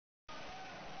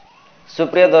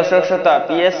সুপ্রিয় দর্শক শ্রোতা,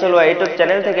 পিএস সোলুয়া ইউটিউব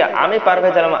চ্যানেল থেকে আমি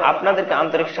পারভেজ আলম আপনাদেরকে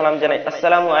আন্তরিক সালাম জানাই।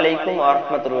 আসসালামু আলাইকুম ওয়া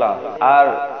রাহমাতুল্লাহ। আর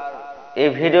এই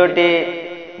ভিডিওটি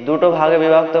দুটো ভাগে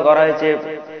বিভক্ত করা হয়েছে।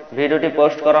 ভিডিওটি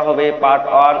পোস্ট করা হবে পার্ট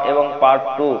 1 এবং পার্ট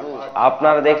 2।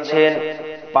 আপনারা দেখছেন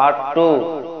পার্ট 2।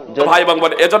 ভাই এবং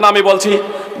বোন, এজন্য আমি বলছি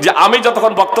যে আমি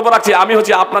যতক্ষণ বক্তব্য রাখছি আমি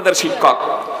হচ্ছি আপনাদের শিক্ষক।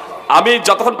 আমি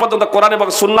যতক্ষণ পর্যন্ত কোরআন এবং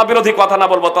সুন্নাহ বিরোধী কথা না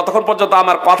বলবো ততক্ষণ পর্যন্ত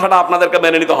আমার কথাটা আপনাদেরকে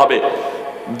মেনে নিতে হবে।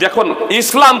 দেখুন,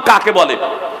 ইসলাম কাকে বলে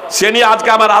সে নিয়ে আজকে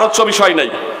আমার আলোচ্য বিষয় নাই।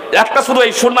 একটা শুধু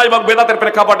এই সুন্নাহ এবং বেদাতের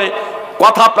প্রেক্ষাপটে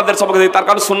কথা আপনাদের সম্পর্কে দিই। তার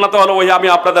কারণ সুন্নাহ হলো ওই আমি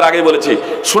আপনাদের আগেই বলেছি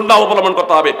সুন্নাহ অবলম্বন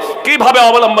করতে হবে। কিভাবে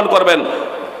অবলম্বন করবেন?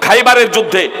 খাইবারের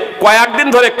যুদ্ধে কয়েকদিন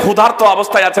ধরে ক্ষুধার্ত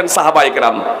অবস্থায় আছেন সাহাবায়ে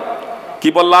কেরাম। কি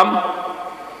বললাম?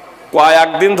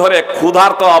 কয়েকদিন ধরে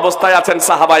ক্ষুধার্ত অবস্থায় আছেন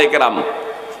সাহাবায়ে কেরাম।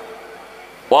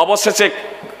 অবশেষে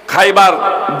খাইবার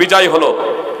বিজয় হলো।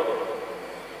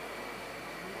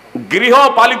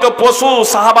 গৃহপালিত পশু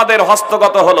সাহাবাদের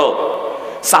হস্তগত হলো।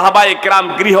 সাহাবায়ে কেরাম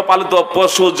গৃহপালিত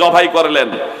পশু জবাই করলেন।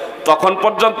 তখন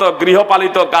পর্যন্ত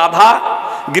গৃহপালিত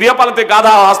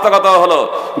গাধা হস্তগত হলো।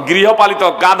 গৃহপালিত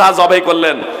গাধা জবাই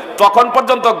করলেন। তখন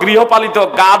পর্যন্ত গৃহপালিত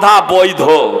গাধা বৈধ।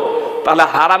 তাহলে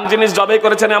হারাম জিনিস জবাই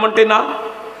করেছেন এমনটি না,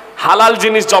 হালাল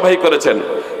জিনিস জবাই করেছেন।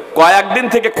 কয়েকদিন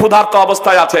থেকে ক্ষুধার্ত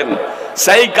অবস্থায় আছেন।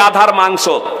 সেই গাধার মাংস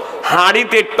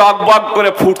হাঁড়িতে টকবক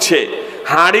করে ফুটছে,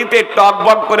 হাঁড়িতে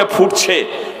টকবক করে ফুটছে।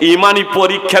 ইমানি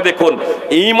পরীক্ষা দেখুন।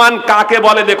 ইমান কাকে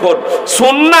বলে দেখুন,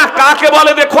 সুন্নাহ কাকে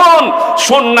বলে দেখুন,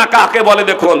 সুন্নাহ কাকে বলে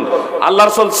দেখুন। আল্লাহ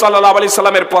রাসূল সাল্লাল্লাহু আলাইহি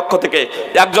সাল্লামের পক্ষ থেকে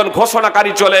একজন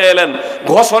ঘোষণাকারী চলে এলেন।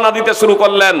 ঘোষণা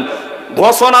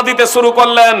দিতে শুরু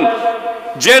করলেন।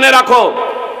 জেনে রাখো,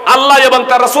 আল্লাহ এবং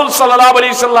তার রাসূল সাল্লাল্লাহু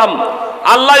আলাইহি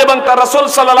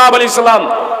সাল্লাম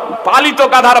পালিত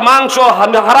গাধার মাংস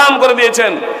হারাম করে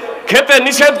দিয়েছেন, খেতে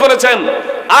নিষেধ করেছেন।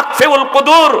 আকফিউল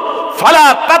কুদুর ফালা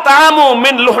তাতামু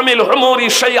মিন লুহমিল হুমুরি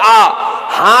শাইআ।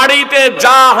 হাঁড়িতে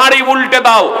যা হাঁড়ি উল্টে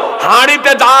দাও,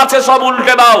 হাঁড়িতে যা আছে সব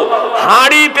উল্টে দাও,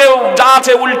 হাঁড়িতে যা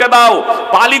আছে উল্টে দাও।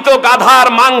 পালিত গাধার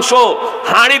মাংস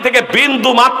হাঁড়ি থেকে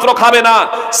বিন্দু মাত্র খাবে না,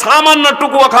 সামান্য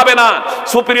টুকুও খাবে না।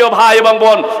 সুপ্রিয় ভাই এবং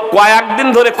বোন, কয়েকদিন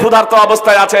ধরে ক্ষুধার্ত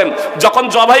অবস্থায় আছেন, যখন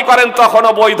জবাই করেন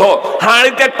তখনও বৈধ।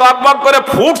 হাঁড়িতে টকবক করে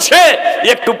ফুটছে,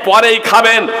 একটু পরেই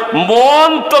খাবেন। মন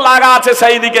তো লাগা আছে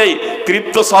সেই দিকেই,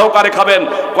 তৃপ্ত সহকারে খাবেন।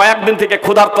 কয়েকদিন থেকে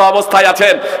ক্ষুধার্ত অবস্থায়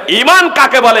আছেন। ঈমান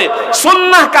কাকে বলে,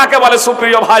 সুন্নাহ কাকে বলে?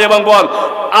 সুপ্রিয় ভাই এবং বোন,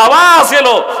 আওয়াজ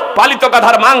এলো পালিত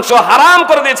গাধার মাংস হারাম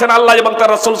করে দিয়েছেন আল্লাহ এবং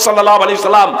তার রাসূল সাল্লাল্লাহু আলাইহি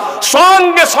সাল্লাম।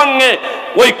 সঙ্গে সঙ্গে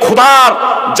ওই ক্ষুধার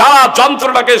জ্বালা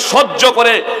যন্ত্রণাকে সহ্য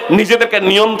করে নিজেদেরকে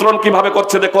নিয়ন্ত্রণ কিভাবে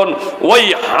করছে দেখুন। ওই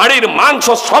হাঁড়ির মাংস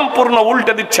সম্পূর্ণ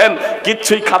উল্টে দিচ্ছেন,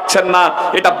 কিচ্ছুই খাচ্ছেন না।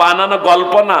 এটা বানানো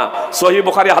গল্প না। সহিহ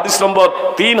বুখারী হাদিস নম্বর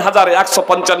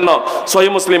 3155,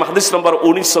 সহিহ মুসলিম হাদিস নম্বর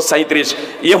 1937।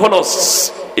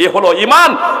 এ হলো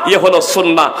ঈমান, এ হলো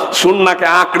সুন্নাহ। সুন্নাহকে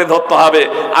আঁকড়ে ধরতে হবে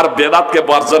আর বেদাতকে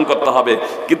বর্জন করতে হবে।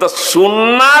 কিন্তু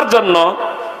সুন্নাহর জন্য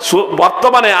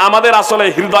বর্তমানে আমাদের আসলে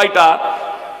হৃদয়টা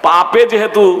পাপে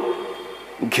যেহেতু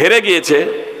ঘেরে গিয়েছে,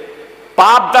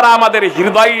 পাপ দ্বারা আমাদের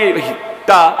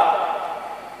হৃদয়টা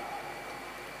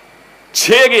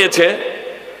ছেয়ে গিয়েছে,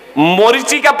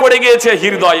 মরিচিকা পড়ে গিয়েছে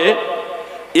হৃদয়ে।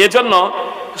 এজন্য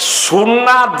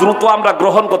সুন্নাহ দ্রুত আমরা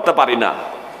গ্রহণ করতে পারি না,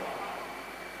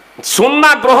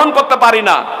 সুন্নাহ গ্রহণ করতে পারি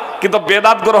না। কিন্তু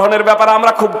বেদাত গ্রহণের ব্যাপারে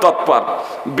আমরা খুব তৎপর,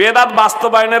 বেদাত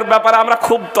বাস্তবায়নের ব্যাপারে আমরা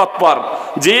খুব তৎপর।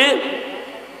 জি,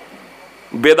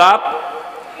 বেদাত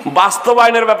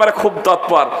বাস্তবায়নের ব্যাপারে খুব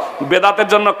তৎপর। বেদাতের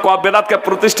জন্য, বেদাতকে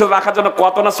প্রতিষ্ঠিত রাখার জন্য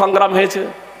কত না সংগ্রাম হয়েছে,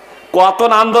 কত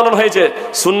না আন্দোলন হয়েছে।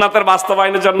 সুন্নাতের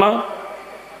বাস্তবায়নের জন্য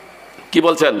কি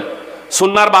বলছেন?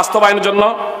 সুন্নাহর বাস্তবায়নের জন্য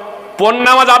পণ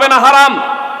নেওয়া যাবে না, হারাম।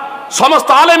 সমস্ত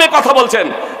আলেমে কথা বলছেন।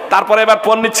 তারপরে এবার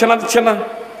পণ নিচ্ছে না।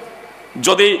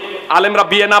 যদি আলেমরা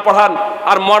বিয়ে না পড়ান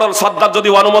আর মডেল সর্দার যদি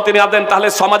অনুমতি না দেন, তাহলে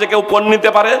সমাজে কেউ পণ নিতে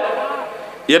পারে?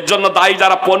 এর জন্য দায়ী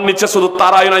যারা পণ নিচ্ছে, শুধু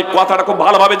তারাই নয়, কথাটা খুব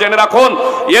ভালোভাবে জেনে রাখুন।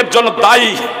 এর জন্য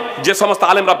দায়ী যে সমস্ত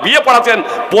আলেমরা বিয়ে পড়াচ্ছেন,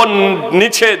 পণ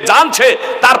নিচ্ছে, জানছে,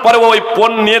 তারপরে ওই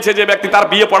পণ নিয়েছে যে ব্যক্তি, তার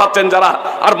বিয়ে পড়াচ্ছেন যারা,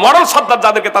 আর মডেল সর্দার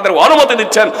যাদেরকে তাদের অনুমতি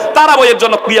দিচ্ছেন, তারা ওই এর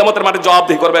জন্য কিয়ামতের মাঠে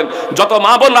জবাবদিহি করবেন। যত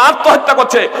মা বোনরা আত্মহত্যা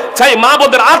করছে, সেই মা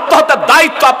বোনদের আত্মহত্যার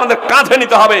দায়িত্ব আপনাদের কাঁধে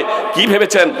নিতে হবে। কি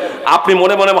ভেবেছেন আপনি?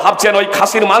 মনে মনে ভাবছেন ওই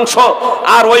খাসির মাংস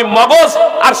আর ওই মগজ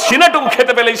আর সিনাটুকু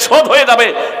খেতে পেলেই শোধ হয়ে যাবে।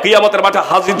 কিয়ামতের মাঠে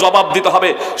হাজির জবাব দিতে হবে।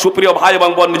 সুপ্রিয় ভাই এবং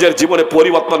বোন, নিজের জীবনে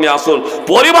পরিবর্তন নিয়ে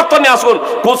আসুন।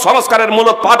 কুসংস্কারের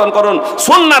মূলোৎপাটন করুন,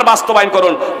 সুন্নাহর বাস্তবায়ন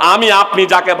করুন। আপনি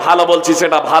যাকে ভালো বলছি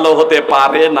সেটা ভালো হতে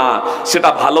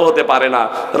পারে না,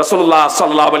 রাসূলুল্লাহ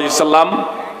সাল্লাল্লাহু আলাইহি সাল্লাম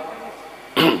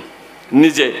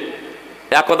নিজে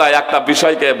একদা একটা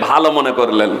বিষয়কে ভালো মনে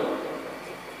করলেন।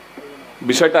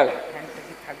 বিষয়টা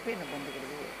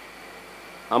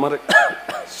আমার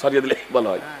সরিয়ে দিলে ভালো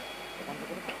হয়।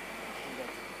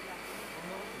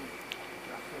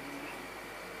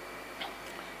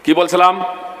 কি বলছিলাম?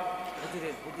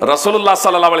 রাসূলুল্লাহ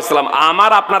সাল্লাল্লাহু আলাইহি সাল্লাম,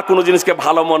 আমার আপনার কোনো জিনিসকে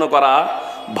ভালো মনে করা,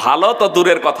 ভালো তো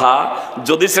দূরের কথা,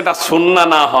 যদি সেটা সুন্নাহ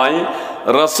না হয়,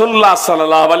 রাসূলুল্লাহ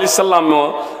সাল্লাল্লাহু আলাইহি সাল্লাম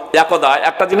একদা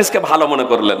একটা জিনিসকে ভালো মনে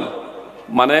করলেন।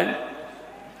 মানে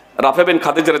রাফে বিন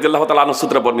খাদিজা রাদিয়াল্লাহু তাআলা আনহা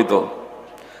সূত্রে বর্ণিত,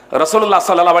 রাসূলুল্লাহ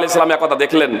সাল্লাল্লাহু আলাইহি সাল্লাম একদা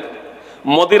দেখলেন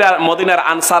মদিনার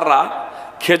আনসাররা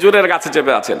খেজুরের গাছে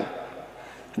চেপে আছেন।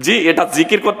 জি, এটা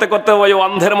জিকির করতে করতে ওই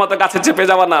অন্ধের মতো গাছে চেপে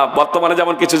যাওয়া না, বর্তমানে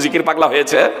যেমন কিছু জিকির পাগলা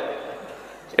হয়েছে,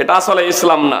 এটা আসলে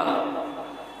ইসলাম না।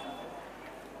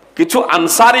 কিছু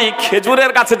আনসারি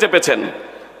খেজুরের গাছে চেপেছেন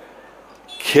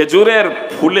খেজুরের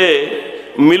ফুলে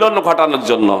মিলন ঘটানোর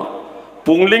জন্য,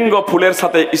 পুংলিঙ্গ ফুলের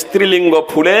সাথে স্ত্রীলিঙ্গ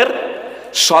ফুলের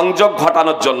সংযোগ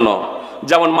ঘটানোর জন্য।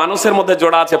 যেমন মানুষের মধ্যে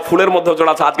জোড়া আছে, ফুলের মধ্যে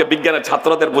জোড়া আছে, আজকে বিজ্ঞানের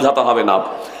ছাত্রদের বোঝাতে হবে না,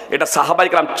 এটা সাহাবায়ে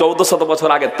কেরাম 1400 বছর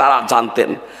আগে তারা জানতেন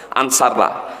আনসাররা।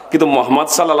 কিন্তু মুহাম্মদ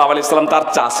সাল্লাল্লাহু আলাইহি সাল্লাম তার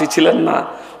চাষী ছিলেন না,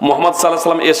 মুহাম্মদ সাল্লাল্লাহু আলাইহি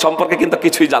সাল্লাম এ সম্পর্কে কিন্তু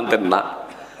কিছুই জানতেন না।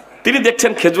 তিনি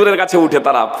দেখছেন খেজুরের গাছে উঠে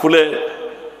তারা ফুলে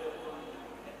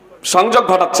সংযোগ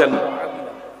ঘটাচ্ছেন,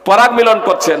 পরাগ মিলন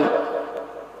করছেন।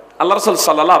 আল্লাহ রাসূল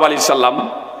সাল্লাল্লাহু আলাইহি সাল্লাম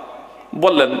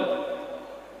বললেন,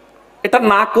 এটা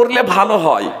না করলে ভালো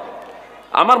হয়,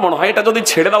 আমার মনে হয় এটা যদি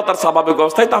ছেড়ে দাও তার স্বাভাবিক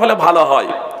অবস্থায় তাহলে ভালো হয়।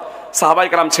 সাহাবায়ে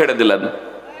কেরাম ছেড়ে দিলেন।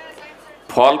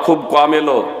 ফল খুব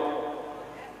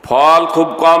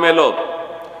কম এলো।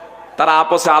 তারা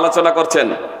আপসে আলোচনা করছেন,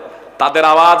 তাদের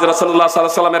আওয়াজ রাসূলুল্লাহ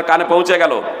সাল্লাল্লাহু আলাইহি সাল্লামের কানে পৌঁছে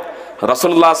গেল।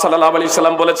 রাসূলুল্লাহ সাল্লাল্লাহু আলাইহি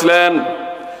সাল্লাম বলেছিলেন,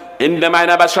 ইন্নামা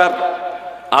আনা বাশার,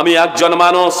 আমি একজন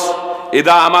মানুষ,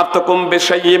 ইদা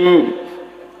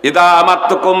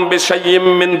আমারতুকুম বিশাইয়্যিম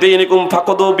মিন দীনিকুম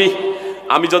ফাকুদু বিহি,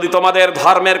 আমি যদি তোমাদের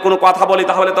ধর্মের কোনো কথা বলি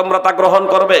তাহলে তোমরা তা গ্রহণ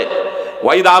করবে।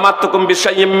 ওয়া ইদা আমারতুকুম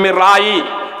বিশাইয়্যিম মির রাই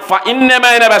ফা ইন্নামা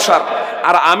আনা বাশার,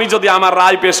 আর আমি যদি আমার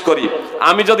রায় পেশ করি,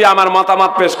 আমি যদি আমার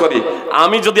মতামত পেশ করি,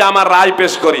 আমি যদি আমার রায়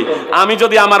পেশ করি, আমি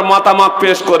যদি আমার মতামত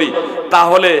পেশ করি,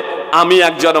 তাহলে আমি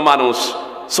একজন মানুষ।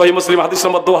 সহিহ মুসলিম হাদিস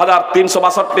নম্বর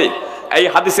 2362। এই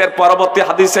হাদিসের পরবর্তী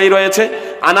হাদিসেই রয়েছে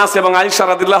আনাস এবং আয়েশা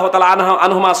রাদিয়াল্লাহু তাআলা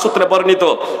আনহুমা সূত্রে বর্ণিত,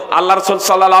 আল্লাহ রাসূল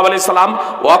সাল্লাল্লাহু আলাইহি সাল্লাম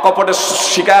অকপটে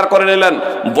স্বীকার করে নিলেন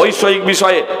বৈষয়িক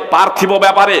বিষয়ে, পার্থিব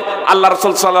ব্যাপারে। আল্লাহ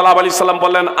রাসূল সাল্লাল্লাহু আলাইহি সাল্লাম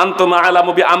বললেন, আনতুম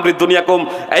আ'লামু বিআমরি দুনিয়াকুম,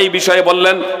 এই বিষয়ে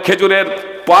বললেন। খেজুরের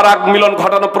পরাগ মিলন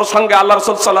ঘটানো প্রসঙ্গে আল্লাহ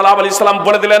রাসূল সাল্লাল্লাহু আলাইহি সাল্লাম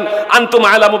বলে দিলেন, আনতুম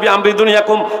আ'লামু বিআমরি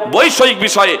দুনিয়াকুম, বৈষয়িক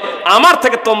বিষয়ে আমার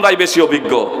থেকে তোমরাই বেশি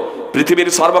অভিজ্ঞ। পৃথিবীর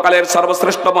সর্বকালের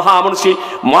সর্বশ্রেষ্ঠ মহামনীষী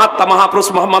মহাত্মা মহাপুরুষ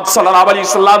মুহাম্মদ সাল্লাল্লাহু আলাইহি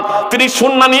সাল্লাম, তিনি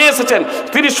সুন্নাহ নিয়ে এসেছেন,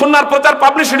 তিনি সুন্নাহর প্রচার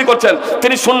পাবলিসিটি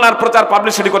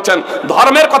করছেন,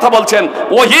 ধর্মের কথা বলছেন,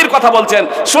 ওহীর কথা বলছেন,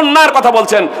 সুন্নাহর কথা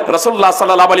বলছেন। রাসূলুল্লাহ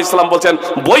সাল্লাল্লাহু আলাইহি সাল্লাম বলছেন,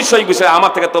 বৈষয়িক বিষয়ে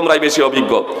আমার থেকে তোমরাই বেশি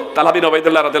অভিজ্ঞ। তালহা বিন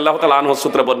উবাইদুল্লাহ রাদিয়াল্লাহু তাআলা আনহু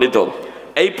সূত্রে বর্ণিত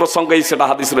এই প্রসঙ্গেই সেটা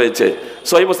হাদিস রয়েছে।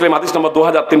 সহিহ মুসলিম হাদিস নম্বর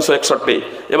 2361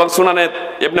 এবং সুনানে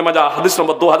ইবনে মাজাহ হাদিস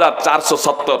নম্বর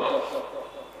 2470।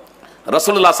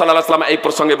 রাসূলুল্লাহ সাল্লাল্লাহু আলাইহি ওয়াসাল্লাম এই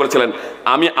প্রসঙ্গে বলেছিলেন,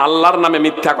 আমি আল্লাহর নামে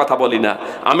মিথ্যা কথা বলি না,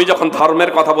 আমি যখন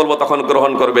ধর্মের কথা বলবো তখন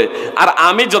গ্রহণ করবে। আর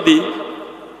আমি যদি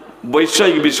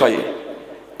বৈষয়িক বিষয়ে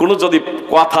কোনো যদি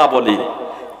কথা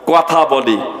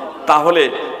বলি তাহলে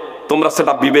তোমরা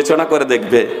সেটা বিবেচনা করে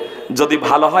দেখবে, যদি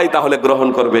ভালো হয় তাহলে গ্রহণ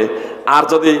করবে, আর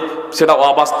যদি সেটা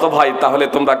অবাস্তব হয় তাহলে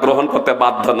তোমরা গ্রহণ করতে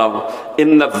বাধ্য নও।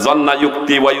 ইন্নাজ জান্না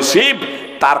ইউক্তি ওয়া ইউসিব,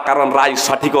 তার কারণ রায়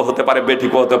সঠিকও হতে পারে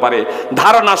বেঠিকও হতে পারে,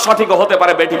 ধারণা সঠিকও হতে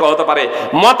পারে বেঠিকও হতে পারে,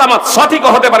 মতামত সঠিকও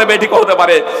হতে পারে বেঠিকও হতে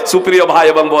পারে। সুপ্রিয় ভাই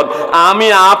এবং বোন, আমি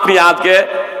আপনি আজকে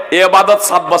ইবাদত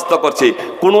সাব্যস্ত করছি,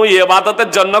 কোন ইবাদতের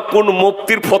জন্য কোন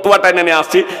মুফতির ফতোয়া টেনে নিয়ে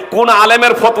আসছি, কোন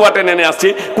আলেমের ফতোয়া টেনে নিয়ে আসছি,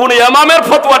 কোন ইমামের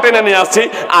ফতোয়া টেনে নিয়ে আসছি।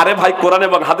 আরে ভাই, কোরআন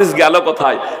এবং হাদিস গেল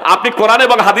কোথায়? আপনি কোরআন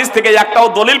এবং হাদিস থেকে একটাও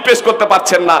দলিল পেশ করতে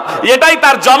পারছেন না। এটাই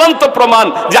তার জ্বলন্ত প্রমাণ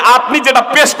যে আপনি যেটা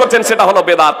পেশ করছেন সেটা হলো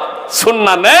বেদাত।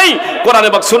 সুন্নাহ নেই, কোরআন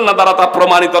এবং সুন্নাহ দ্বারা তা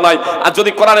প্রমাণিত নয়। আর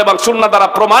যদি কোরআন এবং সুন্নাহ দ্বারা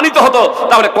প্রমাণিত হতো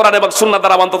তাহলে কোরআন এবং সুন্নাহ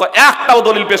দ্বারা অন্তত একটাও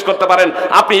দলিল পেশ করতে পারেন।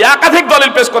 আপনি একাধিক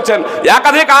দলিল পেশ করছেন,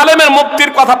 একাধিক আলেমের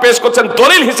মুফতির কথা পেশ করছেন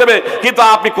দলিল হিসেবে, কিন্তু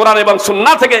আপনি কোরআন এবং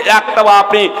সুন্নাহ থেকে একটাও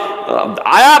আপনি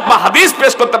আয়াত বা হাদিস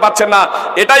পেশ করতে পারছেন না।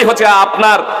 এটাই হচ্ছে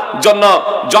আপনার জন্য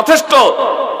যথেষ্ট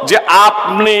যে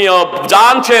আপনিও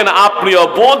জানছেন, আপনিও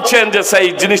বলছেন যে সেই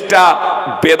জিনিসটা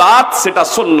বেদাত, সেটা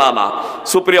সুন্নাহ না।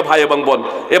 সুপ্রিয় ভাই এবং বোন,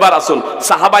 এবার আসুন,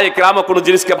 সাহাবায়ে কেরামও কোনো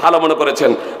জিনিসকে ভালো মনে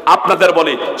করেছেন। আপনাদের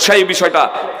বলি সেই বিষয়টা।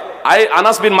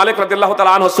 আনাস বিন মালিক রাদিয়াল্লাহু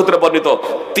তাআলা আনহু সূত্রে বর্ণিত,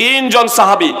 তিনজন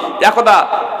সাহাবী একদা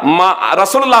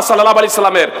রাসূলুল্লাহ সাল্লাল্লাহু আলাইহি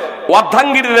সাল্লামের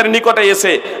অর্ধাঙ্গিনীদের নিকটে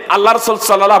এসে আল্লাহ রাসূল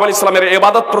সাল্লাল্লাহু আলাইহি সাল্লামের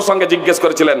ইবাদত প্রসঙ্গে জিজ্ঞেস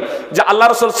করেছিলেন যে আল্লাহ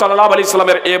রাসূল সাল্লাল্লাহু আলাইহি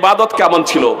সাল্লামের ইবাদত কেমন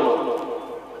ছিল।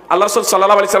 আল্লাহ রাসূল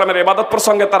সাল্লাল্লাহু আলাইহি সাল্লামের ইবাদত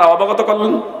প্রসঙ্গে তারা অবগত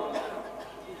করলেন।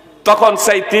 তখন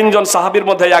সেই তিনজন সাহাবীর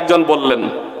মধ্যে একজন বললেন,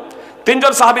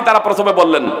 তিনজন সাহাবী তারা প্রথমে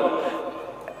বললেন,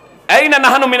 আইনা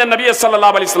নাহনু মিনান নবী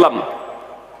সাল্লাল্লাহু আলাইহি সাল্লাম,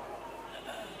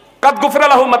 কাদ গুফিরা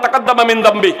লাহু মা তাকাদ্দামা মিন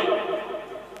যামবি।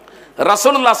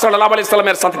 রাসূলুল্লাহ সাল্লাল্লাহু আলাইহি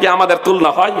সাল্লামের সাথে কি আমাদের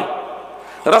তুলনা হয়?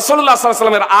 রাসূলুল্লাহ সাল্লাল্লাহু আলাইহি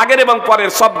সাল্লামের আগের এবং পরের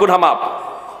সব গুনাহ মাফ।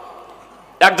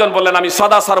 একজন বললেন আমি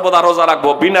সদা সর্বদা রোজা রাখবো,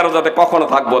 বিনা রোজাতে কখনো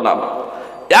থাকবো না।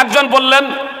 একজন বললেন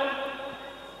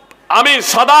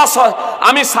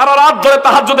আমি সারা রাত ধরে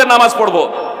তাহাজ্জুদের নামাজ পড়বো,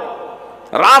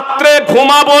 রাত্রে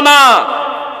ঘুমাবো না।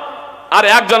 আর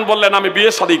একজন বললেন আমি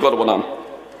বিয়ে শাদী করবো না।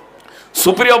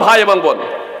 সুপ্রিয় ভাই এবং বোন,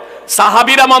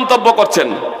 সাহাবীরা মন্তব্য করছেন,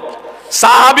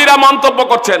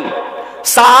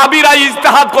 সাহাবীরা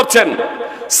ইজতিহাদ করছেন,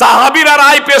 সাহাবীরা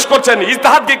রায় পেশ করছেন।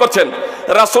 ইজতিহাদ কি করছেন?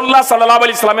 রাসূলুল্লাহ সাল্লাল্লাহু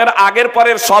আলাইহি সাল্লামের আগের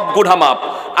পরের সব গুনাহ মাফ,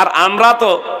 আর আমরা তো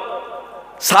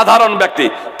সাধারণ ব্যক্তি,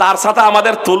 তার সাথে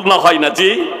আমাদের তুলনা হয় না। জি,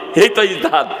 এই তো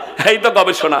ইজতিহাদ, এই তো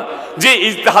গবেষণা। জি,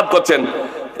 ইজতিহাদ করছেন।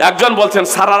 একজন বলছেন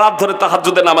সারা রাত ধরে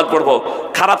তাহাজ্জুদের নামাজ পড়বো,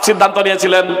 খারাপ সিদ্ধান্ত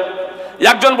নিয়েছিলেন।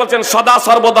 একজন বলছেন সদা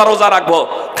সর্বদা রোজা রাখবো,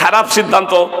 খারাপ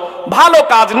সিদ্ধান্ত। ভালো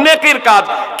কাজ, নেকির কাজ।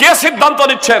 কে সিদ্ধান্ত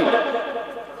নিচ্ছেন?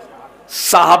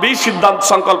 সাহাবী সিদ্ধান্ত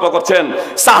সংকল্প করছেন,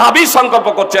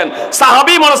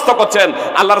 সাহাবী মনস্থ করছেন।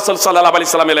 আল্লাহ রাসূল সাল্লাল্লাহু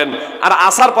আলাইহি সাল্লাম এলেন, আর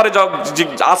আসার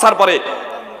পরে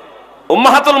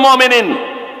উম্মাহাতুল মুমিনিন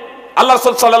আল্লাহ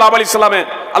রাসূল সাল্লাল্লাহু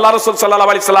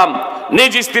আলাইহি সাল্লাম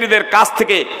নিজ স্ত্রীদের কাছ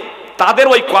থেকে তাদের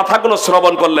ওই কথাগুলো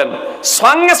শ্রবণ করলেন।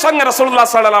 সঙ্গে সঙ্গে রাসূলুল্লাহ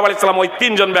সাল্লাল্লাহু আলাইহি সাল্লাম ওই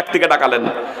তিনজন ব্যক্তিকে ডাকালেন,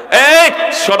 এই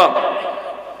শোনো,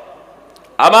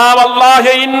 আমা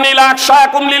ওয়াল্লাহি ইন্নী লা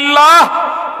আখশাকুম লিল্লাহ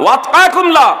ওয়া আতকাকুম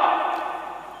লা।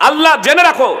 আল্লাহ জেনে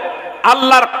রাখো,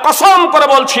 আল্লাহর কসম করে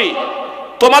বলছি,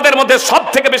 তোমাদের মধ্যে সব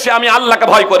থেকে বেশি আমি আল্লাহকে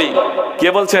ভয় করি। কে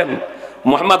বলছেন?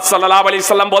 মুহাম্মদ সাল্লাল্লাহু আলাইহি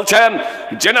সাল্লাম বলছেন,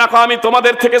 জেনে রাখো আমি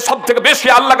তোমাদের থেকে সব থেকে বেশি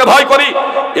আল্লাহকে ভয় করি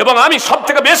এবং আমি সব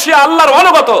থেকে বেশি আল্লাহর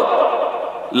অনুগত।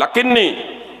 লাকিন্নি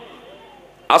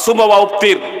আসুমু ওয়া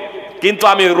উফতির, কিন্তু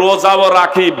আমি রোজাও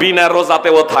রাখি, বিনা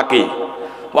রোজাতেও থাকি।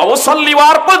 ওয়া উসাল্লি ওয়া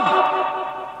আরকুদ,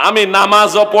 আমি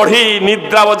নামাজও পড়ি,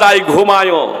 নিদ্রাও যাই,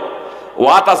 ঘুমায়ও।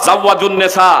 ওয়া তাযাওয়াজুন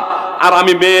নিসা, আর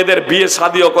আমি মেয়েদের বিয়ে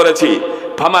শাদিও করেছি।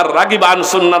 ফামার রাগিবা আন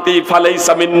সুন্নতি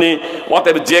ফালাইসা মিন্নি,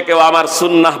 অতএব যে কেউ আমার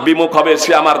সুন্নাহ বিমুখ হবে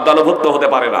সে আমার দলভুক্ত হতে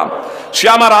পারে না, সে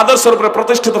আমার আদর্শের উপরে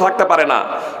প্রতিষ্ঠিত থাকতে পারে না।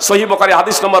 সহিহ বুখারী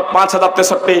হাদিস নম্বর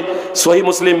 5063, সহিহ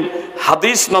মুসলিম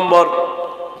হাদিস নম্বর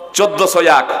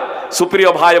 1401। সুপ্রিয়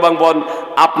ভাই এবং বোন,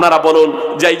 আপনারা বলুন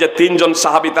যে এই যে তিনজন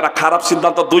সাহাবী, তারা খারাপ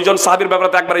সিদ্ধান্ত, দুইজন সাহাবীর ব্যাপারে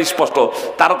তো একবারে স্পষ্ট,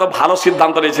 তারা তো ভালো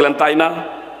সিদ্ধান্ত নিয়েছিলেন, তাই না?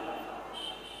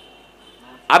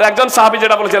 আর একজন সাহাবী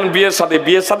যেটা বলেছিলেন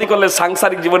বিয়ে শাদী করলে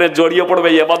সাংসারিক জীবনে জড়িয়ে পড়বে,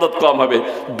 ইবাদত কম হবে।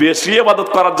 বেশি ইবাদত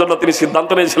করার জন্য তিনি সিদ্ধান্ত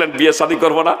নিয়েছিলেন বিয়ে শাদী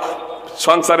করবো না,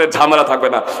 সংসারে ঝামেলা থাকবে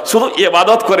না, শুধু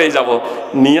ইবাদত করেই যাব।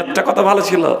 নিয়তটা কত ভালো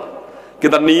ছিল,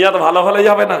 কিন্তু নিয়ত ভালো হলেই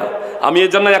হবে না। আমি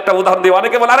এর জন্য একটা উদাহরণ দিই।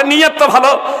 অনেকে বলে আরে নিয়ত তো ভালো,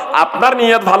 আপনার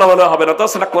নিয়ত ভালো হলে হবে না, তো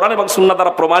সেটা কোরআন এবং সুন্নাহ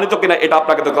দ্বারা প্রমাণিত কিনা এটা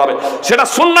আপনাকে দেখতে হবে। সেটা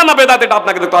সুন্নাহ না বেদাত এটা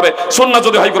আপনাকে দেখতে হবে। সুন্নাহ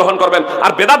যদি হয় গ্রহণ করবেন,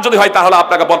 আর বেদাত যদি হয় তাহলে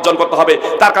আপনাকে বর্জন করতে হবে।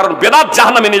 তার কারণ বেদাত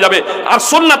জাহান্নামে নিয়ে যাবে, আর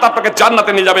সুন্নাহ আপনাকে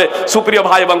জান্নাতে নিয়ে যাবে। সুপ্রিয়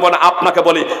ভাই এবং বোন, আপনাকে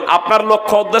বলি, আপনার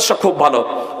লক্ষ্য উদ্দেশ্য খুব ভালো।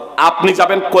 আপনি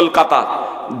যাবেন কলকাতা,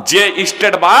 যে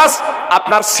স্টেট বাস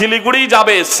আপনার শিলিগুড়ি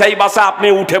যাবে সেই বাসে আপনি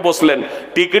উঠে বসলেন,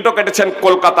 টিকিটও কেটেছেন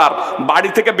কলকাতার, বাড়ি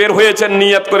থেকে বের হয়েছেন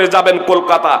নিয়ত করে যাবেন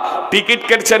কলকাতা, টিকিট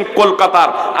কেটেছেন কলকাতার,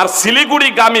 আর শিলিগুড়ি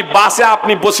গামী বাসে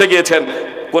আপনি বসে গিয়েছেন।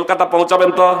 কলকাতা পৌঁছাবেন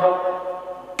তো?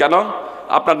 কেন?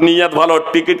 আপনার নিয়ত ভালো,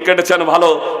 টিকিট কেটেছেন ভালো,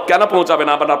 কেন পৌঁছাবেন?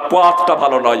 আপনার পথটা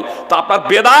ভালো নয়। তো আপনার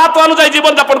বেদাত অনুযায়ী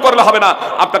জীবনযাপন করলে হবে না,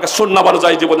 আপনাকে সুন্নাহ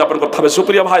অনুযায়ী জীবনযাপন করতে হবে।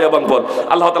 সুপ্রিয় ভাই এবং বোন,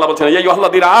 আল্লাহ তাআলা বলছেন ইয়া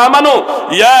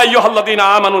আইয়ুহাল্লাযীনা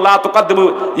আমানু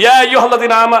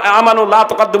লা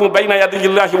তুকাদ্দিমু বাইনা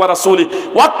ইয়াদাইল্লাহি ওয়া রাসূলিহি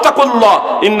ওয়াত্তাকুল্লাহ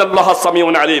ইন্নাল্লাহা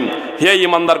সামিউন আলীম। হে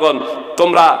ঈমানদারগণ,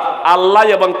 তোমরা আল্লাহ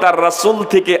এবং তার রাসূল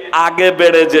থেকে আগে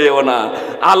বেড়ে যেও না,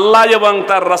 আল্লাহ এবং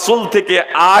তার রাসূল থেকে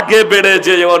আগে বেড়ে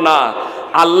যেও না।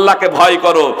 আল্লাহকে ভয়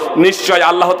করো, নিশ্চয়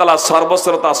আল্লাহ তাআলা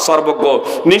সর্বশ্রোতা সর্বজ্ঞ,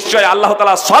 নিশ্চয় আল্লাহ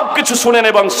তাআলা সবকিছু শুনেন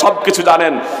এবং সবকিছু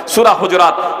জানেন। সূরা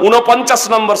হুজুরাত 49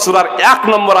 নম্বর সূরার 1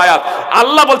 নম্বর আয়াত।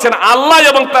 আল্লাহ বলছেন আল্লাহ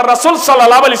এবং তার রাসূল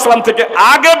সাল্লাল্লাহু আলাইহি সাল্লাম থেকে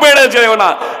আগে বেড়ে যেও না,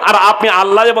 আর আপনি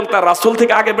আল্লাহ এবং তার রাসূল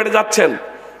থেকে আগে বেড়ে যাচ্ছেন।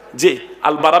 জি,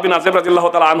 আল বারা বিন আযিব রাদিয়াল্লাহু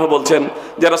তাআলা আনহু বলছেন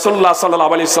যে রাসূলুল্লাহ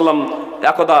সাল্লাল্লাহু আলাইহি সাল্লাম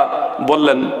একদা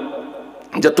বললেন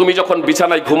যে তুমি যখন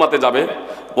বিছানায় ঘুমাতে যাবে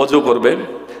ওযু করবে,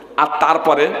 আর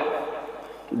তারপরে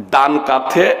ডান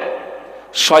কাঁধে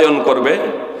শয়ন করবে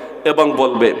এবং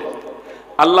বলবে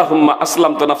আল্লাহুম্মা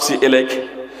আসলামতু নাফসি ইলাইক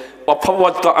ওয়া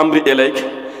ফাওয়াদতু আমরি ইলাইক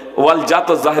ওয়াল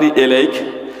জাতু যাহরি ইলাইক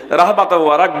রাহবাতান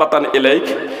ওয়া রাগবাতান ইলাইক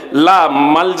লা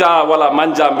মালজা ওয়ালা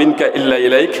মানজা মিনকা ইল্লা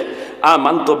ইলাইক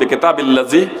আমানতু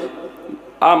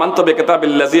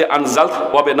বিকিতাবিল্লাযী আনজালত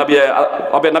ওয়া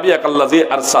বিনাবিয়্যিকাল্লাযী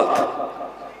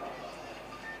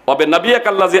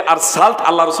আরসালত।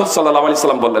 আল্লাহ রাসূল সাল্লাল্লাহু আলাইহি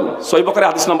সাল্লাম বললেন, সহিহ বুখারী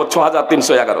হাদিস নম্বর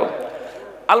 6311।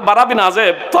 আল বারা বিন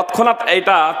আযেব তৎক্ষণাৎ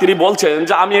এইটা তিনি বলছেন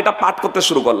যে আমি এটা পাঠ করতে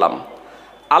শুরু করলাম।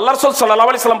 আল্লাহ রাসূল সাল্লাল্লাহু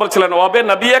আলাইহি সাল্লাম বলেছিলেন ওয়াবে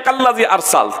নবিয়াকাল্লাযী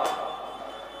আরসালত,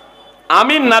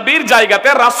 আমি নবীর জায়গাতে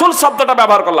রাসূল শব্দটা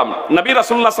ব্যবহার করলাম। নবী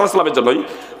রাসূলুল্লাহ সাল্লাল্লাহু আলাইহি ওয়াসাল্লামের জন্যই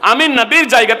আমি নবীর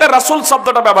জায়গাতে রাসূল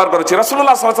শব্দটা ব্যবহার করেছি।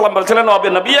 রাসূলুল্লাহ সাল্লাল্লাহু আলাইহি ওয়াসাল্লাম বলেছিলেন ওয়াবে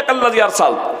নবিয়াকাল্লাযী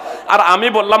আরসালত, আর আমি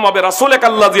বললাম ওয়াবে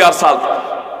রাসূলাকাল্লাযী আরসালত।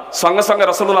 সঙ্গে সঙ্গে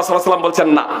রাসূলুল্লাহ সাল্লাল্লাহু আলাইহি ওয়াসাল্লাম বলছেন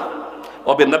না,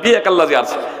 ওয়াবে নবিয়াকাল্লাযী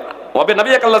আরসালত, ওয়াবে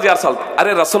নবিয়াকাল্লাযী আরসালত।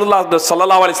 আরে রাসূলুল্লাহ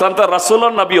সাল্লাল্লাহু আলাইহি ওয়াসাল্লাম তো রাসূল ও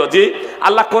নবীও, জি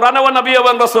আল্লাহ কোরআনে ও নবী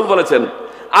এবং রাসূল বলেছেন,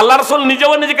 আল্লাহ রাসূল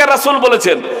নিজেও নিজেকে রাসূল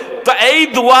বলেছেন। তো এই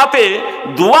দোয়াতে,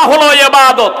 দোয়া হলো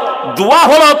ইবাদত, দোয়া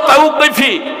হলো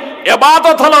তাওকীফি,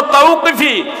 ইবাদত হলো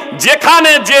তাওকীফি।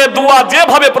 যেখানে যে দোয়া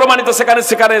যেভাবে প্রমাণিত সেখানে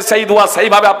সেখানে সেই দোয়া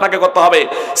সেইভাবে আপনাকে করতে হবে,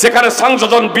 সেখানে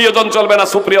সংযোজন বিয়োজন চলবে না।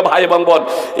 সুপ্রিয় ভাই এবং বোন,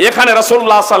 এখানে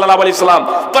রাসূলুল্লাহ সাল্লাল্লাহু আলাইহি সাল্লাম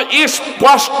তো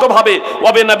স্পষ্টভাবে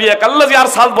ওয়াবে নবিয়াকাল্লাযী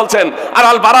আরসালত বলছেন, আর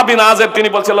আল বারা বিন আযেব তিনি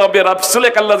বলছেন ওয়াবে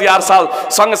রাসূলাকাল্লাযী আরসালত।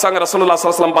 সঙ্গে সঙ্গে রাসূলুল্লাহ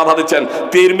সাল্লাল্লাহু আলাইহি ওয়াসাল্লাম বাধা দিচ্ছেন।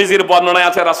 তিরমিজির বর্ণনায়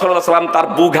আছে রাসূলুল্লাহ সাল্লাল্লাহু আলাইহি ওয়াসাল্লাম তার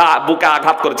বুকে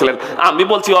আঘাত করেছিলেন। আমি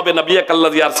বলছি ওয়াবে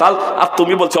নবিয়াকাল্লাযী আরসালত, আর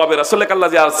তুমি বলছো ওয়াবে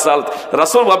রাসূলাকাল্লাযী আরসালত।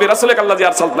 রাসূল ওয়াবে রাসূলাকাল্লাযী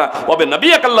আরসালত না, ওয়াবে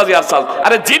নবিয়াকাল্লাযী আরসালত।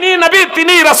 আরে যিনি নবী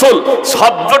তিনি রাসূল,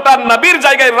 শব্দটা নবীর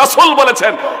জায়গায় রাসূল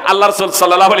বলেছেন, আল্লাহ রাসূল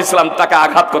সাল্লাল্লাহু আলাইহি সাল্লাম তাকে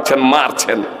আঘাত করছেন,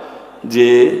 মারছেন। যে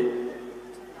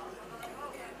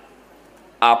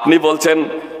আপনি বলছেন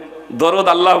দরুদ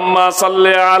আল্লাহুম্মা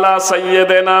সাল্লি আলা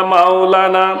সাইয়্যিদিনা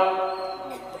মাওলানা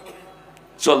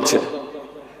চলছে,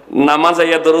 নামাজে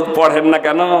এই দরুদ পড়েন না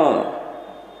কেন?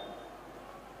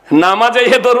 নামাজে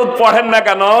এই দরুদ পড়েন না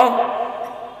কেন?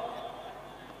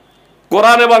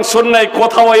 কোরআন এবং সুন্নাহয়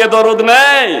কোথাও এই দরুদ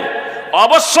নেই।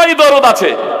 অবশ্যই দরুদ আছে।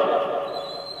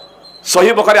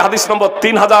 সহিহ বুখারী হাদিস নম্বর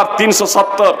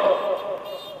 3370,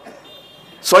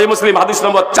 সহিহ মুসলিম হাদিস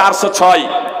নম্বর 406,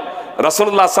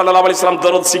 রাসূলুল্লাহ সাল্লাল্লাহু আলাইহি ওয়াসাল্লাম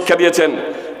দরুদ শিক্ষা দিয়েছেন।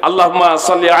 আল্লাহুম্মা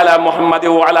সাল্লি আলা মুহাম্মাদ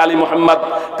ওয়া আলা আলি মুহাম্মাদ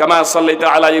কামা সাল্লাইতা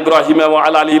আলা ইব্রাহিম ওয়া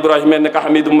আলা আলি ইব্রাহিম ইন্নাকা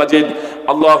হামিদুম মাজিদ।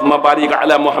 আল্লাহুম্মা বারিক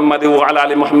আলা মুহাম্মাদ ওয়া আলা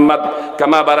আলি মুহাম্মাদ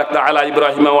কামা বারাকতা আলা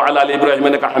ইব্রাহিম ওয়া আলা আলি ইব্রাহিম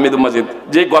ইন্নাকা হামিদুম মাজিদ।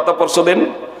 যে গত পরশুদিন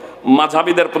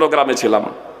মাযহাবিদের প্রোগ্রামে ছিলাম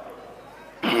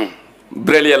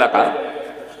ব্রেলি এলাকা,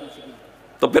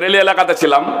 তো ব্রেলি এলাকাতে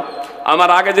ছিলাম। আমার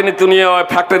আগে যিনি তিনি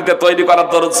ফ্যাক্টরিতে তৈরি করার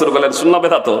দরুদ শুরু করলেন, সুন্নাহ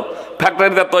বেদাত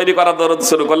ফ্যাক্টরিতে তৈরি করার দরুদ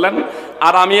শুরু করলেন,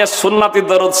 আর আমি সুন্নাতি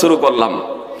দরুদ শুরু করলাম।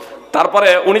 তারপরে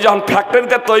উনি যখন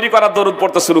ফ্যাক্টরিতে তৈরি করার দরুদ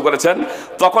পড়তে শুরু করেছেন,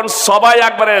 তখন সবাই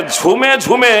একবারে ঝুমে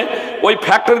ঝুমে ওই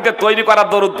ফ্যাক্টরিতে তৈরি করার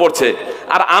দরুদ পড়ছে,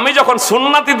 আর আমি যখন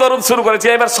সুন্নাতি দরুদ শুরু করেছি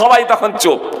এবার সবাই তখন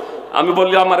চুপ। আমি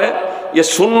বললি আমারে এ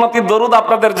সুন্নতি দরুদ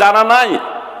আপনাদের জানা নাই?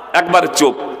 একবার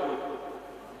চুপ।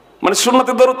 মানে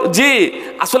সুন্নতি দরুদ, জি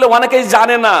আসলে অনেকেই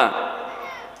জানে না।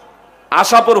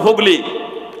 আশাপুর হুগলি,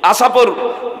 আশাপুর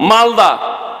মালদা,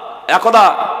 একদা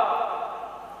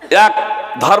এক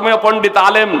ধর্মীয় পণ্ডিত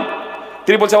আলেম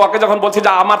তিনি বলছে, ওকে যখন বলছি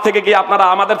যে আমার থেকে কি আপনারা,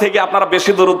 আমাদের থেকে আপনারা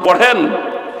বেশি দরুদ পড়েন?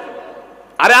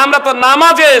 আরে আমরা তো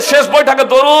নামাজে শেষ বৈঠকে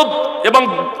দরুদ এবং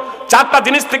চারটা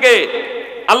জিনিস থেকে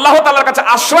আল্লাহ তাআলার কাছে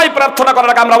আশ্রয় প্রার্থনা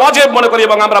করার আমরা ওয়াজিব মনে করি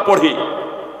এবং আমরা পড়ি।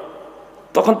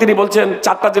 তখন তিনি বলছেন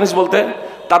চারটা জিনিস বলতে।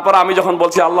 তারপর আমি যখন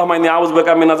বলছি আল্লাহুম্মা ইন্নী আউযু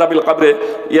বিকা মিন আযাবিল কবরে,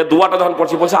 এই দোয়াটা যখন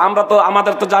পড়ছি বলছে আমরা তো,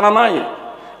 আমাদের তো জানা নাই।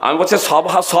 আমি বলছি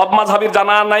সব মাযহাবির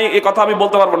জানা নাই এই কথা আমি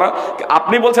বলতে পারবো না,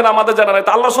 আপনি বলছেন আমাদের জানা নাই,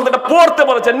 তা আল্লাহ রাসূল এটা পড়তে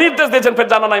বলেছেন, নির্দেশ দিয়েছেন, ফের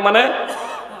জানা নাই মানে?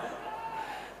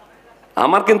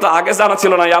 আমার কিন্তু আগে জানা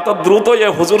ছিল না। এত দ্রুত এ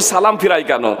হুজুর সালাম ফিরাই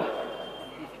কেন?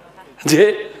 যে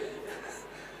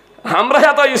আমরা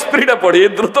এত স্পিডে পড়ি,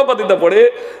 দ্রুত গতিতে পড়ি,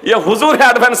 এ হুজুর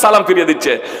অ্যাডভান্স সালাম ফিরিয়ে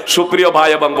দিচ্ছে। সুপ্রিয় ভাই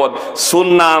এবং বোন,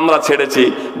 সুন্নাহ আমরা ছেড়েছি,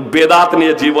 বেদাত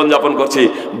নিয়ে জীবন যাপন করছি।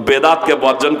 বেদাতকে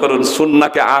বর্জন করুন,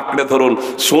 সুন্নাহকে আঁকড়ে ধরুন,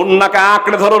 সুন্নাহকে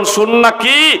আঁকড়ে ধরুন। সুন্নাহ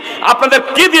কি আপনাদের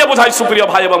কি দিয়ে বোঝাই? সুপ্রিয়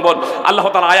ভাই এবং বোন, আল্লাহ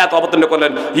তাআলা আয়াত অবতীর্ণ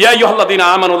করলেন, ইয়া আইয়ুহাল্লাযীনা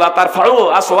আমানু লা তারফাউ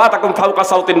আসওয়াতাকুম ফাওকা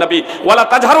সাওতিন নবী ওয়া লা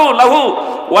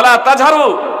তাজহারু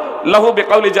লাহু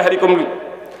বিকাউলি জাহরিকুম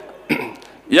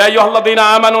ইয়া আইয়ুহাল্লাযীনা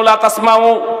আমানু লা তাসমাউ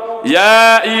ইয়া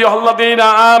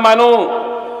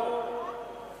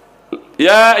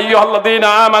আইয়ুহাল্লাযীনা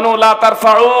আমানু লা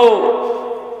তারফাউ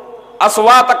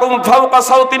আসওয়াতাকুম ফাওকা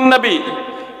সাওতিন নবী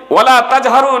ওয়া লা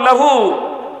তাজহারু লাহু।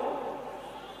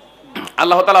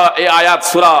 আল্লাহ তাআলা এই আয়াত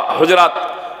সূরা হুজুরাত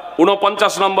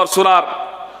 49 নম্বর সূরার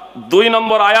 2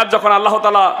 নম্বর আয়াত যখন আল্লাহ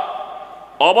তাআলা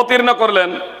অবতীর্ণ করলেন,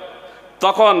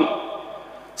 তখন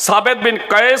সাবেদ বিন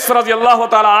কায়েস রাদিয়াল্লাহু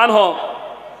তাআলা আনহু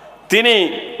তিনি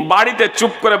বাড়িতে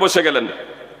চুপ করে বসে গেলেন।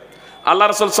 আল্লাহ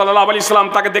রাসূল সাল্লাল্লাহু আলাইহি ওয়াসাল্লাম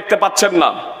তাকে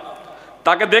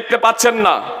দেখতে পাচ্ছেন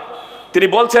না। তিনি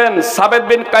বলছেন সাবেদ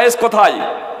বিন কায়েস কোথায়?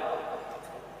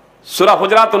 সূরা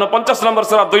হুজুরাত 49 নম্বর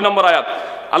সূরা 2 নম্বর আয়াত।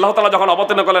 আল্লাহ তাআলা যখন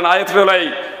অবতীর্ণ করলেন, আয়াতটি হলো এই,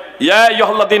 ইয়া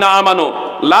আইয়ুহাল্লাযীনা আমানু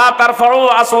লা তারফাউ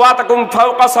আসওয়াতাকুম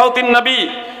ফাওকা সাওতিন নবী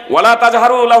ওয়ালা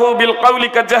তাজহারু লাহু বিল কওলি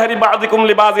কাজহারি বা'দিকুম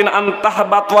লিবাযিন আন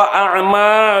তাহবাতু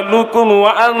আমালুকুম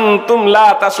ওয়া আনতুম লা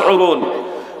তাশউরুন।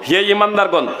 হে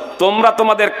ঈমানদারগণ, তোমরা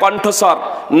তোমাদের কণ্ঠস্বর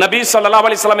নবী সাল্লাল্লাহু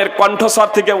আলাইহি সাল্লামের কণ্ঠস্বর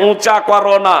থেকে উঁচা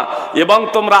করো না, এবং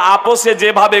তোমরা আপোষে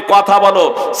যেভাবে কথা বলো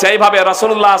সেইভাবে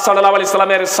রাসূলুল্লাহ সাল্লাল্লাহু আলাইহি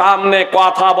সাল্লামের সামনে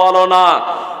কথা বলো না।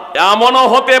 এমনও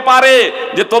হতে পারে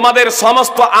যে তোমাদের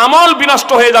সমস্ত আমল বিনষ্ট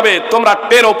হয়ে যাবে, তোমরা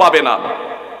টেরও পাবে না।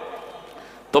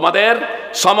 তোমাদের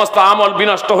সমস্ত আমল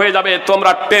বিনষ্ট হয়ে যাবে,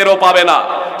 তোমরা টেরও পাবে না।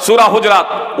 সূরা হুজরাত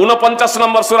 49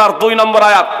 নম্বর সূরার 2 নম্বর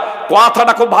আয়াত।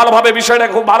 কথাটা খুব ভালোভাবে, বিষয়টা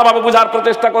খুব ভালোভাবে বোঝার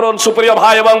প্রচেষ্টা করুন সুপ্রিয়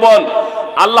ভাই এবং বোন।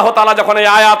 আল্লাহ তাআলা যখন এই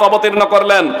আয়াত অবতীর্ণ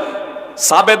করলেন,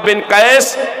 সাবেদ বিন কায়েস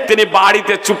তিনি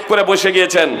বাড়িতে চুপ করে বসে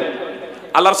গিয়েছেন।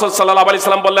 আল্লাহ রাসূল সাল্লাল্লাহু আলাইহি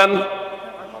সাল্লাম বললেন,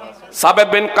 সাবেদ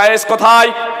বিন কায়েস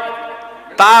কোথায়?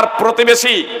 তার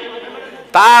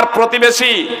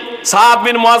প্রতিবেশী সাদ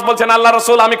বিন মুআজ বলছেন, আল্লাহ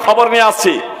রাসূল আমি খবর নিয়ে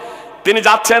আসছি। তিনি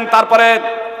যাচ্ছেন, তারপরে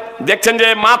দেখছেন যে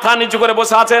মাথা নিচু করে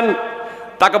বসে আছেন।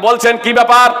 তাকে বলছেন কি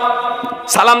ব্যাপার,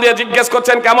 সালাম দিয়ে জিজ্ঞেস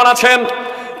করছেন কেমন আছেন।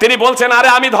 তিনি বলছেন, আরে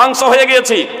আমি ধ্বংস হয়ে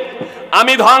গিয়েছি,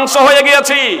 আমি ধ্বংস হয়ে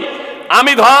গিয়েছি,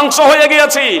 আমি ধ্বংস হয়ে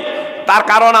গিয়েছি। তার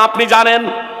কারণ আপনি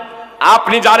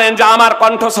জানেন যে আমার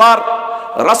কণ্ঠস্বর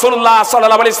রাসূলুল্লাহ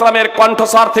সাল্লাল্লাহু আলাইহি সাল্লামের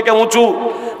কণ্ঠস্বর থেকে উঁচু,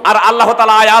 আর আল্লাহ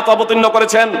তাআলা আয়াত অবতীর্ণ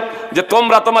করেছেন যে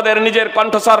তোমরা তোমাদের নিজের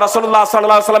কণ্ঠস্বর রাসূলুল্লাহ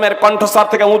সাল্লাল্লাহু আলাইহি সাল্লামের কণ্ঠস্বর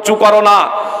থেকে উঁচু করো না।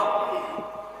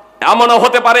 এমনও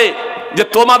হতে পারে যে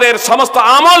তোমাদের সমস্ত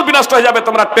আমল বিনষ্ট হয়ে যাবে,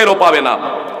 তোমরা টেরও পাবে না।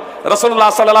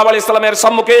 রাসূলুল্লাহ সাল্লাল্লাহু আলাইহি সাল্লামের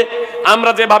সম্মুখে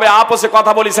আমরা যেভাবে আপোষে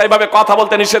কথা বলি সেইভাবে কথা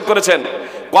বলতে নিষেধ করেছেন,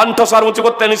 কণ্ঠস্বর উঁচু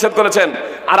করতে নিষেধ করেছেন।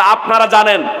 আর আপনারা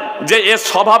জানেন যে এ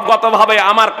স্বভাবগতভাবে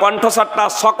আমার কণ্ঠস্বরটা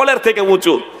সকলের থেকে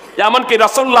উঁচু, এমনকি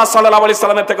রাসূলুল্লাহ সাল্লাল্লাহু আলাইহি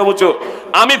সাল্লামের থেকে উঁচু।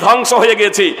 আমি ধ্বংস হয়ে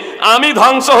গিয়েছি, আমি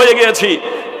ধ্বংস হয়ে গিয়েছি।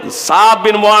 সাদ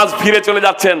বিন মুআজ ফিরে চলে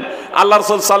যাচ্ছেন, আল্লাহ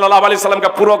রাসূল সাল্লাল্লাহু আলাইহি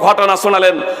সাল্লামকে পুরো ঘটনা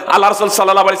শোনালেন। আল্লাহ রাসূল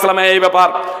সাল্লাল্লাহু আলাইহি সাল্লাম এই ব্যাপার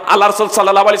আল্লাহ রাসূল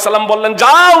সাল্লাল্লাহু আলাইহি সাল্লাম বললেন,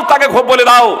 যাও তাকে বলে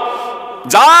দাও,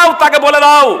 যাও তাকে বলে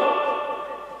দাও,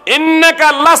 ইন্নাকা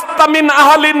লাস্তা মিন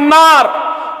আহলিন নার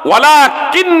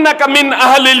ওয়ালাকিন্নাকা মিন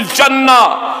আহলিল জান্নাহ।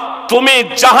 তুমি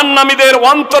জাহান্নামীদের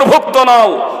অন্তর্ভুক্ত নও,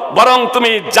 বরং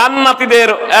তুমি জান্নাতীদের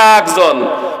একজন,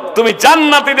 তুমি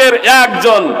জান্নাতীদের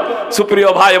একজন। সুপ্রিয়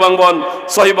ভাই এবং বোন,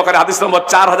 সহিহ বুখারী হাদিস নম্বর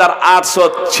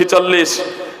 4846।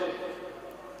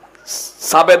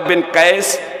 সাবেদ বিন কায়েস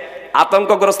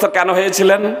আতঙ্কগ্রস্ত কেন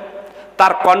হয়েছিলেন?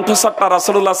 তার কণ্ঠস্বরটা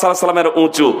রাসূলুল্লাহ সাল্লাল্লাহু আলাইহি সাল্লামের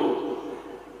উঁচু,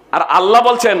 আর আল্লাহ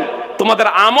বলছেন তোমাদের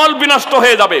আমল বিনষ্ট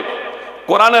হয়ে যাবে।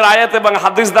 কোরআনের আয়াত এবং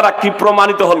হাদিস দ্বারা কি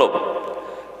প্রমাণিত হলো?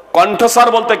 কণ্ঠস্বর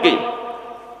বলতে কি?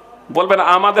 বলবেন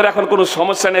আমাদের এখন কোনো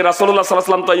সমস্যা নেই, রাসূলুল্লাহ সাল্লাল্লাহু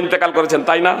আলাইহি ওয়াসাল্লাম তো ইন্তেকাল করেছেন,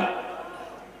 তাই না?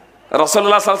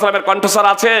 রাসূলুল্লাহ সাল্লাল্লাহু আলাইহি ওয়াসাল্লামের কণ্ঠস্বর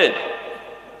আছে।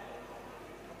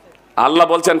 আল্লাহ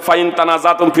বলছেন ফাইন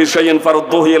তানাজাতুম ফি শাইইন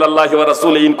ফারুদ্দুহু ইলাল্লাহি ওয়া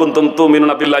রাসূলিহি ইন কুনতুম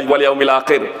তুমিনুনা বিল্লাহি ওয়াল ইয়াউমিল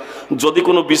আখির। যদি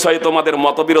কোনো বিষয়ে তোমাদের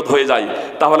মতবিরোধ হয়ে যায়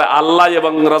তাহলে আল্লাহ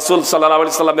এবং রাসূল সাল্লাল্লাহু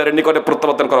আলাইহি সাল্লামের নিকটে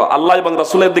প্রত্যাবর্তন করো, আল্লাহ এবং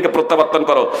রাসূলের দিকে প্রত্যাবর্তন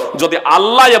করো, যদি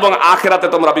আল্লাহ এবং আখিরাতে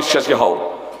তোমরা বিশ্বাসী হও।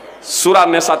 সূরা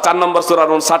নিসা 4 নম্বর সূরার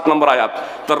 59 নম্বর আয়াত।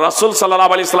 তো রাসূল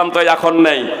সাল্লাল্লাহু আলাইহি সাল্লাম তো এখন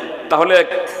নেই, তাহলে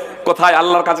কোথায়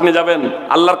আল্লাহর কাছে নিয়ে যাবেন?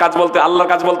 আল্লাহর কাজ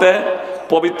বলতে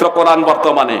পবিত্র কোরআন।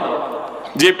 বর্তমানে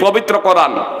যে পবিত্র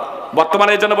কোরআন,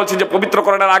 বর্তমানে এই জন্য বলছি যে পবিত্র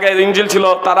কোরআনের আগে ইনজিল ছিল,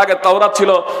 তার আগে তাওরাত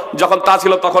ছিল। যখন তা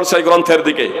ছিল তখন সেই গ্রন্থের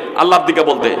দিকে, আল্লাহর দিকে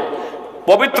বলতে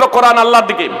পবিত্র কোরআন আল্লাহর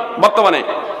দিকে বর্তমানে।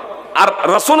 আর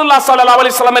রাসূলুল্লাহ সাল্লাল্লাহু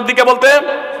আলাইহি সাল্লামের দিকে বলতে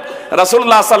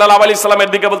রাসূলুল্লাহ সাল্লাল্লাহু আলাইহি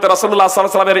সাল্লামের দিকে বলতে রাসূলুল্লাহ সাল্লাল্লাহু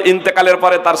আলাইহি সাল্লামের ইন্তেকালের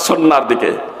পরে তার সুন্নাহর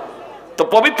দিকে। তো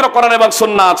পবিত্র কোরআন এবং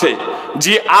সুন্নাহ আছে।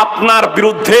 যে আপনার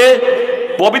বিরুদ্ধে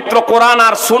পবিত্র কোরআন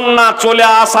আর সুন্নাহ চলে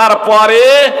আসার পরে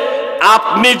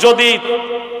আপনি যদি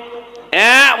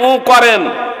করেন,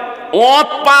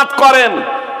 ওৎপাত করেন,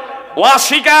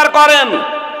 অস্বীকার করেন,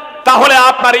 তাহলে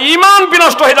আপনার ঈমান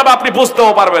বিনষ্ট হয়ে যাবে, আপনি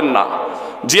বুঝতেও পারবেন না।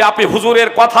 যে আপনি হুজুরের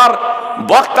কথার,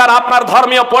 বক্তার, আপনার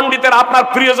ধর্মীয় পণ্ডিতের, আপনার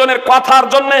প্রিয়জনের কথার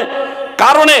জন্য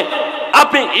কারণে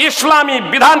আপনি ইসলামী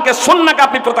বিধানকে, সুন্নাহকে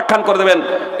আপনি প্রত্যাখ্যান করে দেবেন,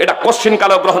 এটা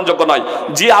কোশ্চিনকালেও গ্রহণযোগ্য নয়।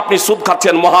 যে আপনি সুদ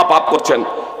খাচ্ছেন, মহাপাপ করছেন।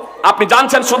 আপনি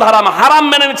জানছেন সুদ হারাম, হারাম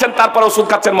মেনে নিচ্ছেন, তারপরেও সুদ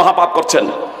খাচ্ছেন, মহাপাপ করছেন।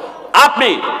 আপনি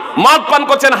মদ পান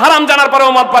করছেন, হারাম জানার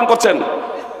পরেও মদ পান করছেন,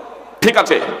 ঠিক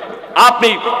আছে। আপনি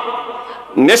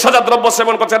নেশাজাত দ্রব্য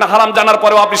সেবন করছেন, হারাম জানার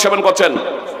পরেও আপনি সেবন করছেন,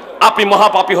 আপনি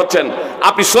মহাপাপী হচ্ছেন।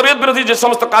 আপনি শরীয়ত বিরোধী যে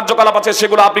সমস্ত কার্যকলাপ আছে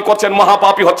সেগুলো আপনি করছেন,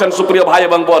 মহাপাপী হচ্ছেন। সুপ্রিয় ভাই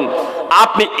এবং বোন,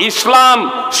 আপনি ইসলাম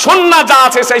সুন্নাহ যা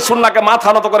আছে সেই সুন্নাহকে মাথা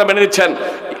নত করে মেনে নিচ্ছেন,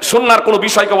 সুন্নাহর কোনো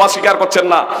বিষয়কে অস্বীকার করছেন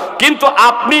না, কিন্তু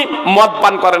আপনি মদ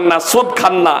পান করেন না, সুদ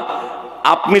খান না।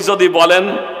 আপনি যদি বলেন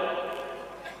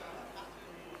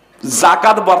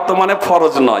যাকাত বর্তমানে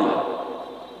ফরজ নয়,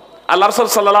 আল্লাহ রাসূল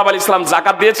সাল্লাল্লাহু আলাইহি সাল্লাম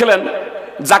যাকাত দিয়েছিলেন,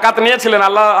 জাকাত নিয়েছিলেন।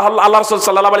 আল্লাহ রাসূল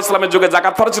সাল্লাল্লাহু আলাইহি ওয়াসাল্লামের যুগে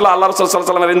জাকাত ফরজ ছিল, আল্লাহ রাসূল সাল্লাল্লাহু আলাইহি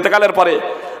ওয়াসাল্লামের ইন্তেকালের পরে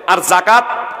আর জাকাত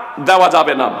দেওয়া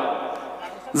যাবে না,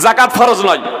 জাকাত ফরজ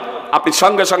নয়। আপনি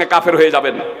সঙ্গে সঙ্গে কাফের হয়ে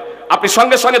যাবেন, আপনি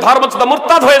সঙ্গে সঙ্গে ধর্মচ্যুত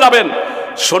মুরতাদ হয়ে যাবেন।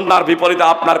 সুন্নাহর বিপরীতে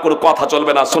আপনার কোনো কথা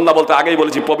চলবে না। সুন্নাহ বলতে আগেই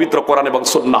বলেছি পবিত্র কোরআন এবং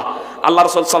সুন্নাহ। আল্লাহ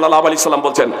রাসূল সাল্লাল্লাহু আলাইহি ওয়াসাল্লাম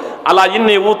বলছেন, আলা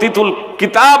ইন্নী উতিতুল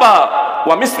কিতাবা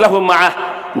ওয়া মিসলাহু মাআহ,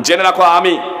 জেনে রাখো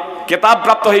আমি কিতাব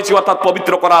প্রাপ্ত হয়েছি অর্থাৎ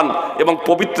পবিত্র কোরআন, এবং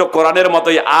পবিত্র কোরআনের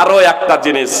মতোই আরো একটা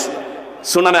জিনিস।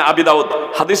 সুনানে আবি দাউদ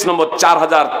হাদিস নম্বর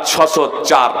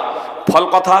 4604। ফল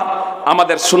কথা,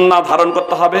 আমাদের সুন্নাহ ধারণ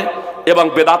করতে হবে এবং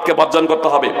বেদাতকে বর্জন করতে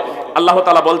হবে। আল্লাহ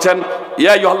তাআলা বলছেন,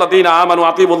 ইয়া আইয়ুহাল্লাযীনা আমানু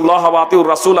আতিউল্লাহ ওয়া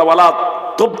আতিউর রাসূল ওয়া লা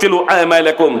তুবতিলু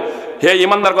আমালাকুম, হে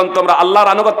ঈমানদারগণ তোমরা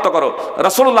আল্লাহর আনুগত্য করো,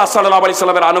 রাসূলুল্লাহ সাল্লাল্লাহু আলাইহি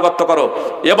সাল্লামের আনুগত্য করো,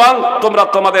 এবং তোমরা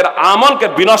তোমাদের আমলকে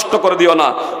বিনষ্ট করে দিও না।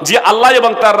 যে আল্লাহ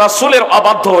এবং তার রাসূলের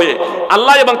অবাধ্য হয়ে,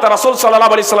 আল্লাহ এবং তার রাসূল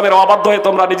সাল্লাল্লাহু আলাইহি সাল্লামের অবাধ্য হয়ে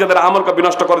তোমরা নিজেদের আমলকে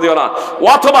বিনষ্ট করে দিও না।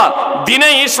 অথবা দ্বীনে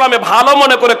ইসলামে ভালো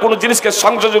মনে করে কোনো জিনিসকে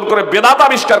সংযোজন করে বেদাত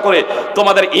আবিষ্কার করে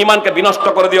তোমাদের ঈমানকে বিনষ্ট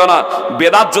করে দিও না।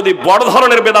 বেদাত যদি বড়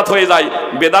ধরনের বেদাত হয়ে যায়,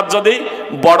 বেদাত যদি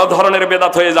বড় ধরনের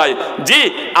বেদাত হয়ে যায়, জি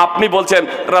আপনি বলছেন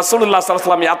রাসূলুল্লাহ সাল্লাল্লাহু আলাইহি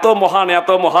ওয়াসাল্লাম এত মহান,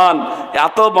 এত মহান,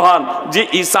 এত মহান, যে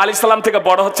ঈসা আলাইহিস সালাম থেকে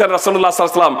বড় হচ্ছেন রাসূলুল্লাহ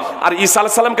সাল্লাল্লাহু আলাইহি ওয়াসাল্লাম। আর ঈসা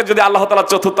আলাইহিস সালামকে যদি আল্লাহ তাআলা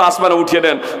চতুর্থ আসমানে উঠিয়ে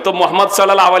দেন, তো মুহাম্মদ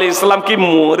সাল্লাল্লাহু আলাইহি ওয়াসাল্লাম কি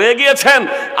মরে গিয়েছেন?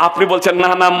 আপনি বলছেন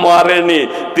না, না মরেনি,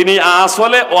 তিনি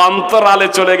আসলে অন্তরালে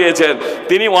চলে গিয়েছেন,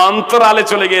 তিনি অন্তরালে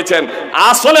চলে গিয়েছেন,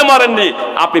 আসলে মরেননি।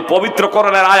 আপনি পবিত্র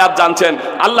কোরআনের আয়াত জানছেন,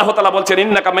 আল্লাহ তাআলা বলছেন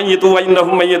ইন্নাকা মাইয়িতু ওয়া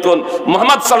ইন্নাহুম মাইয়িতুন,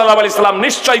 মুহাম্মদ সাল্লাল্লাহু আলাইহি ওয়াসাল্লাম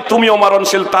নিশ্চয় তুমিও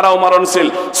মরণশীল, তারাও মরণশীল।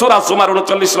 সূরা জুমার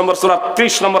 39 নম্বর সূরা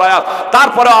 30 নম্বর আয়াত।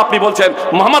 তারপরেও আপনি বলছেন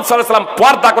মুহাম্মদ সাল্লাল্লাহু আলাইহি ওয়াসাল্লাম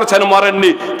পর্দা করেছেন,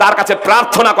 মরেননি। তার কাছে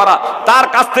প্রার্থনা করা, তার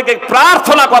কাছ থেকে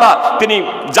প্রার্থনা করা তিনি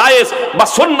জায়েজ বা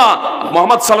সুন্নাহ।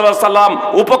 মুহাম্মদ সাল্লাল্লাহু আলাইহি ওয়াসাল্লাম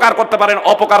উপকার করতে পারেন,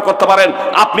 অপকার করতে পারেন।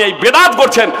 আপনি এই বেদাত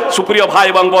করছেন সুপ্রিয় ভাই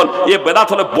এবং বোন, এই বেদাত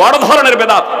হলো বড় ধরনের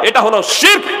বেদাত, এটা হলো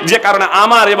শিরক, যে কারণে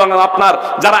আমার এবং আপনার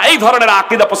যারা এই ধরনের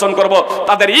আকীদা পোষণ করব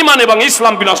তাদের ঈমান এবং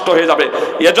ইসলাম বিনষ্ট হয়ে যাবে।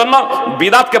 এজন্য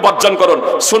বিদআতকে বর্জন করুন,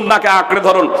 সুন্নাহকে আঁকড়ে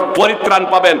ধরুন, পরিত্রাণ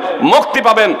পাবেন, মুক্তি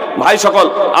পাবেন। ভাই সকল,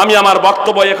 আমি আমার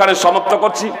বক্তব্য এখানে সমাপ্ত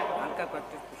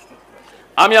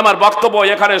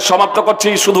করছি।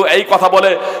 শুধু এই কথা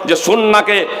বলে যে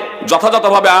সুন্নাহকে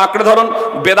যথাযথভাবে আঁকড়ে ধরুন,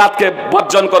 বেদাতকে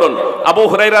বর্জন করুন। আবু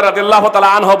হুরায়রা রাদিয়াল্লাহু তাআলা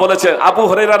আনহু বলেছেন, আবু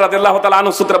হুরায়রা রাদিয়াল্লাহু তাআলা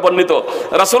আনহু সূত্রে বর্ণিত,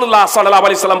 রাসূলুল্লাহ সাল্লাল্লাহু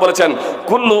আলাইহি সাল্লাম বলেছেন,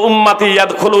 কুল্লু উম্মতি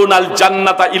ইয়াদখুলুনাল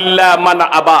জান্নাতা ইল্লা মান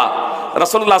আবা।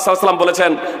 রাসূলুল্লাহ সাল্লাল্লাহু আলাইহি সাল্লাম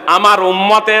বলেছেন, আমার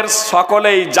উম্মতের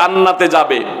সকলেই জান্নাতে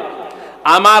যাবে,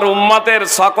 আমার উম্মতের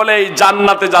সকলেই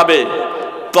জান্নাতে যাবে,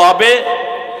 তবে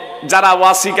যারা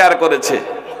অস্বীকার করেছে।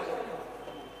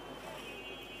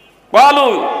 বলু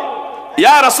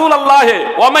ইয়া রাসূলুল্লাহ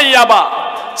ওয়া মাইয়াবা,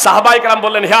 সাহাবায়ে কেরাম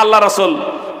বললেন, হে আল্লাহর রাসূল,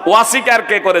 অস্বীকার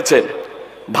কে করেছে?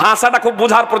 ভাষাটা খুব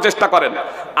বোঝার প্রচেষ্টা করেন।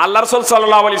 আল্লাহ রাসূল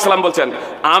সাল্লাল্লাহু আলাইহি সাল্লাম বলছেন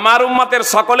আমার উম্মতের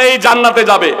সকলেই জান্নাতে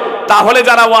যাবে, তাহলে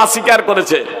যারা অস্বীকার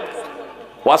করেছে।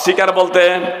 অস্বীকার বলতে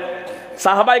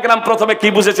সাহাবায়ে কেরাম প্রথমে কি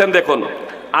বুঝেছেন দেখুন।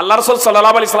 আল্লাহ রাসূল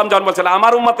সাল্লাল্লাহু আলাইহি সাল্লাম যখন বলছেন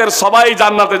আমার উম্মতের সবাই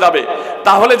জান্নাতে যাবে,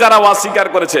 তাহলে যারা অস্বীকার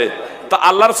করেছে, তো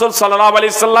আল্লাহ রাসূল সাল্লাল্লাহু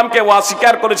আলাইহি সাল্লামকে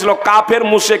অস্বীকার করেছিল কাফের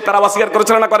মুশরিক, তারা অস্বীকার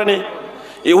করেছিল না করেনি?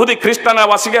 ইহুদি খ্রিস্টানরা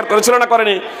অস্বীকার করেছিল না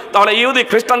করেনি? তাহলে ইহুদি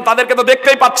খ্রিস্টান তাদেরকে তো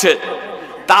দেখতেই পাচ্ছে,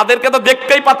 তাদেরকে তো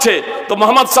দেখতেই পাচ্ছে। তো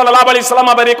মুহাম্মদ সাল্লাল্লাহু আলাইহি সাল্লাম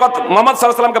আবার এই কথা মুহাম্মদ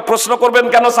সাল্লাল্লাহু আলাইহি সাল্লামকে প্রশ্ন করবেন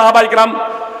কেন সাহাবায়ে কেরাম?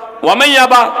 ওয়া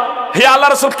মাইয়াবা, হে আল্লাহ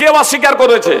রাসূল, কে অস্বীকার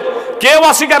করেছে? কে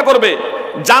অস্বীকার করবে?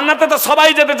 জান্নাতে তো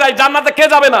সবাই যেতে চায়, জান্নাতে কে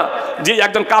যাবে না? যে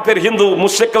একজন কাফের হিন্দু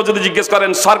মুশরিককেও যদি জিজ্ঞেস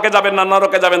করেন স্বর্গে যাবেন না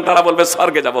নরকে যাবেন, তারা বলবে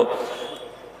স্বর্গে যাব।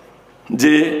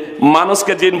 যে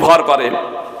মানুষকে জিন ভর করে,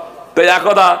 তো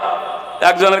একদা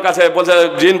একজনের কাছে বলছে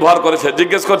জিন ভর করেছে,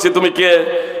 জিজ্ঞেস করছি তুমি কে?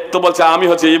 তো বলছে আমি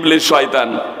হচ্ছে ইবলিস, শয়তান।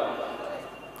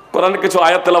 কোরআনে কিছু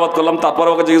আয়াত তেলাওয়াত করলাম, তারপরে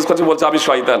ওকে জিজ্ঞেস করছি, বলছে আমি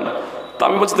শয়তান। তো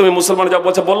আমি বলছি তুমি মুসলমান যাও,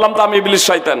 বলছে বললাম তো আমি ইবলিস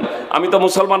শয়তান, আমি তো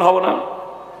মুসলমান হব না,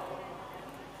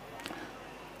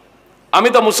 আমি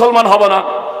তো মুসলমান হব না।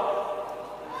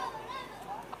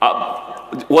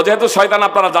 ও যেহেতু শয়তান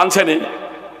আপনারা জানছেনই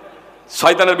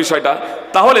শয়তানের বিষয়টা,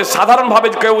 তাহলে সাধারণভাবে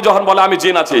কেউ যখন বলে আমি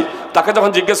জিন আছি, তাকে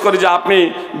যখন জিজ্ঞেস করি যে আপনি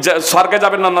স্বর্গে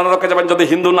যাবেন না নরকে যাবেন, যদি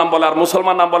হিন্দু নাম বলে আর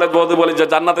মুসলমান নাম বলে, যদি বলি যে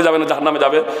জান্নাতে যাবে না জাহান্নামে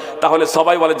যাবে, তাহলে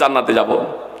সবাই বলে জান্নাতে যাব।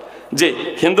 যে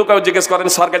হিন্দুকেও জিজ্ঞেস করেন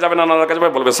স্বর্গে যাবে না নরকে যাবে,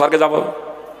 বলবে স্বর্গে যাব।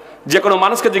 যে কোনো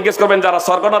মানুষকে জিজ্ঞেস করবেন যারা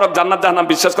স্বর্গ নরক জান্নাত জাহান্নাম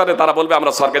বিশ্বাস করে, তারা বলবে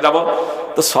আমরা স্বর্গে যাব।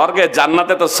 তো স্বর্গে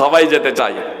জান্নাতে তো সবাই যেতে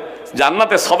চায়,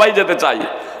 জান্নাতে সবাই যেতে চায়।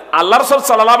 আল্লাহ রাসূল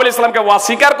সাল্লাল্লাহু আলাইহি সাল্লামকে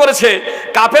অস্বীকার করেছে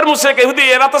কাফের মুশরিক ইহুদি,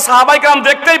 এরা তো সাহাবায়ে কেরাম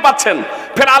দেখতেই পাচ্ছেন।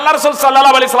 ফের আল্লাহ রাসূল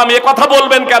সাল্লাল্লাহু আলাইহি সাল্লাম এই কথা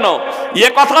বলবেন কেন?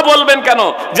 এই কথা বলবেন কেন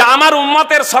যে আমার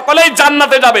উম্মতের সকলেই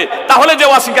জান্নাতে যাবে, তাহলে যে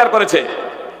অস্বীকার করেছে?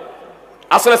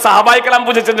 আসলে সাহাবায়ে কেরাম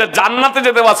বুঝেছেন যে জান্নাতে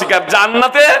যেতে অস্বীকার,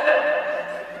 জান্নাতে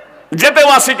যেতে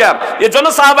অস্বীকার। এজন্য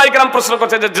সাহাবায়ে কেরাম প্রশ্ন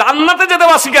করছে যে জান্নাতে যেতে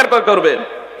অস্বীকার করবে।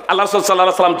 আল্লাহ রাসূল সাল্লাল্লাহু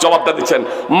আলাইহি ওয়াসাল্লাম জবাবটা দিচ্ছেন,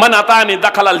 মান আতানি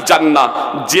দাখালাল জান্নাহ,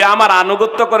 যে আমার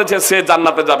আনুগত্য করেছে সে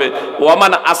জান্নাতে যাবে, ওয়া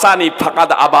মান আসানি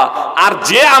ফাকাদ আবা, আর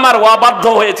যে আমার অবাধ্য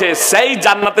হয়েছে সেই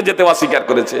জান্নাতে যেতে অস্বীকার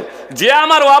করেছে। যে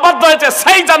আমার অবাধ্য হয়েছে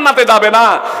সেই জান্নাতে যাবে না,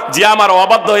 যে আমার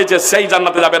অবাধ্য হয়েছে সেই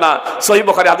জান্নাতে যাবে না। সহিহ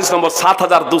বুখারী হাদিস নম্বর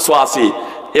 ৭২৮০।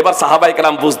 এবার সাহাবায়ে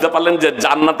কেরাম বুঝতে পারলেন যে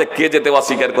জান্নাতে কে যেতে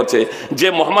অস্বীকার করছে। যে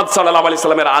মুহাম্মদ সাল্লাল্লাহু আলাইহি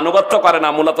সাল্লামের আনুগত্য করে না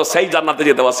মূলত সেই জান্নাতে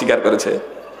যেতে অস্বীকার করেছে।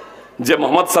 যে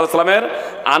মুহাম্মদ সাল্লাল্লাহু আলাইহি সাল্লামের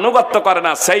আনুগত্য করে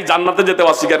না সেই জান্নাতে যেতে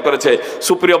অস্বীকার করেছে।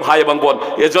 সুপ্রিয় ভাই এবং বোন,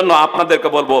 এজন্য আপনাদেরকে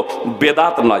বলবো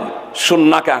বেদাত নয়,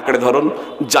 সুন্নাহকে আঁকড়ে ধরুন,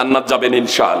 জান্নাত যাবেন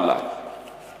ইনশাআল্লাহ।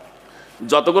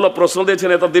 যতগুলো প্রশ্ন দিয়েছেন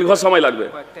এত দীর্ঘ সময় লাগবে,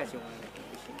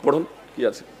 পড়ুন কি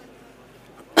আছে।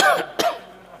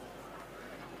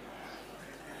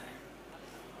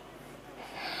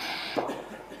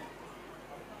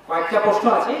 কয়েকটা প্রশ্ন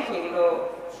আছে, সেগুলো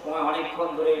সময় অনেকক্ষণ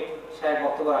ধরে সাহেব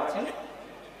বক্তব্য রাখছেন।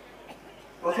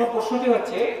 প্রথম প্রশ্নটি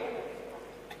হচ্ছে,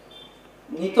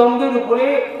 নিতম্বের উপরে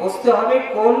বসতে হবে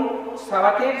কোন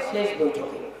সালাতের শেষ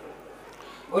বৈঠকে?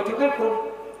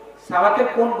 সালাতের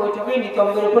কোন বৈঠকে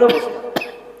নিতম্বের উপরে বসতে হবে?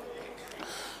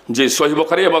 জি, সহিহ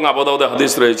বুখারী এবং আবু দাউদে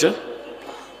হাদিস রয়েছে,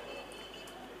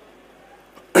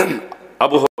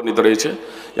 আবু হুরায়রা বর্ণিত রয়েছে,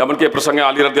 এমনকি এই প্রসঙ্গে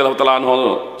আলী রাদিয়াল্লাহু তাআলা আনহু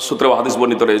সূত্রে হাদিস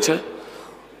বর্ণিত রয়েছে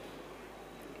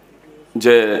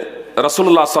যে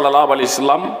রাসূলুল্লাহ সাল্লাল্লাহু আলাইহি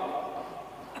সাল্লাম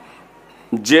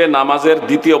যে নামাজের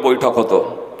দ্বিতীয় বৈঠক হতো,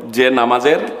 যে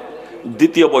নামাজের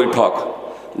দ্বিতীয় বৈঠক,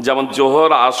 যেমন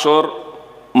জোহর, আসর,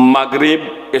 মাগরিব,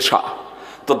 এশা,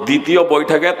 তো দ্বিতীয়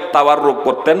বৈঠকে তাওয়াররুক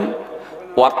করতেন,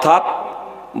 অর্থাৎ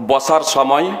বসার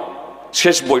সময়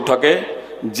শেষ বৈঠকে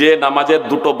যে নামাজের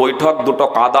দুটো বৈঠক, দুটো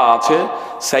কাদা আছে,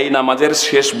 সেই নামাজের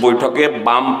শেষ বৈঠকে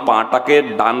বাম পাটাকে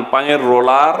ডান পায়ের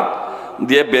রোলার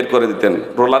দিয়ে বের করে দিতেন,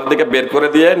 রোলার দিকে বের করে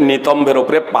দিয়ে নিতম্বের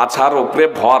উপরে, পাছার উপরে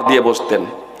ভর দিয়ে বসতেন।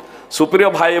 সুপ্রিয়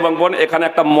ভাই এবং বোন, এখানে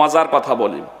একটা মজার কথা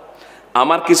বলি।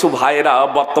 আমার কিছু ভাইরা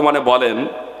বর্তমানে বলেন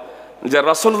যে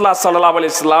রাসূলুল্লাহ সাল্লাল্লাহু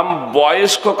আলাইহি সাল্লাম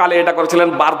বয়স্ককালে এটা করেছিলেন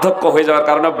বার্ধক্য হয়ে যাওয়ার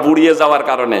কারণে, বুড়িয়ে যাওয়ার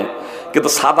কারণে, কিন্তু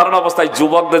সাধারণ অবস্থায়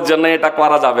যুবকদের জন্য এটা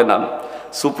করা যাবে না।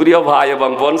 সুপ্রিয় ভাই এবং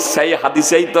বোন, সেই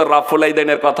হাদিসেই তো রাফুল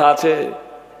আইদানের কথা আছে,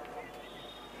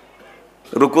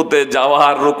 রুকুতে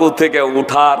যাওয়ার, রুকু থেকে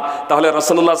উঠার। তাহলে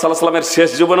রাসূলুল্লাহ সাল্লাল্লাহু আলাইহি সাল্লামের শেষ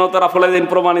জীবনেও তো রাফুল আইদান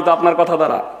প্রমাণিত আপনার কথা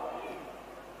দ্বারা।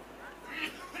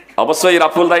 অবশ্যই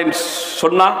রাফুল আইন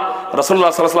সুন্নাহ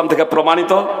রাসূলুল্লাহ সাল্লাল্লাহু আলাইহি সাল্লাম থেকে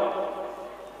প্রমাণিত।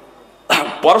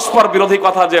 পরস্পর বিরোধী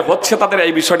কথা যে হচ্ছে তাদের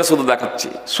এই বিষয়টা শুধু দেখাচ্ছি।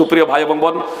 সুপ্রিয় ভাই এবং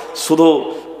বোন, শুধু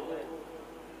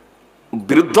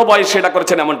বৃদ্ধ বয়সে এটা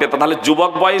করেছেন এমনটা, তাহলে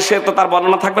যুবক বয়সে তো তার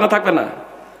বর্ণনা থাকবে না? থাকবে না।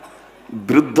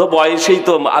 বৃদ্ধ বয়সেই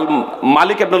তো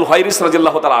মালিক ইবনুল হুয়াইরিস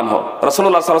রাদিয়াল্লাহু তাআলা আনহু,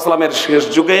 রাসূলুল্লাহ সাল্লাল্লাহু আলাইহি সাল্লামের শেষ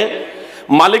যুগে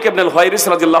মালিক ইবনুল হুয়াইরিস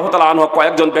রাদিয়াল্লাহু তাআলা আনহু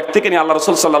কয়েকজন ব্যক্তিকে নিয়ে আল্লাহ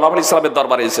রাসূল সাল্লাল্লাহু আলাইহি সাল্লামের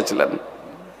দরবারে এসেছিলেন।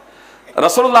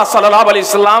 রাসূলুল্লাহ সাল্লাল্লাহু আলাইহি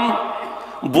সাল্লাম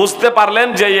বুঝতে পারলেন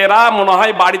যে এরা মনে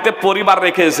হয় বাড়িতে পরিবার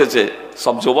রেখে এসেছে,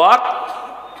 সব যুবক।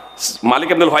 মালিক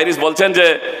ইবনুল হুয়াইরিস বলছেন যে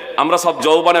আমরা সব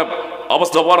যৌবন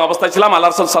অবস্থায় ছিলাম। আল্লাহ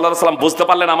রাসূল সাল্লাল্লাহু আলাইহি সাল্লাম বুঝতে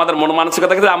পারলেন আমাদের মন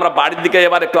মানসিকতা থেকে আমরা বাড়ির দিকে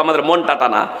এবার একটু আমাদের মনটা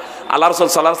টানা। আল্লাহ রাসূল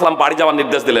সাল্লাল্লাহু আলাইহি সাল্লাম বাড়ি যাওয়ার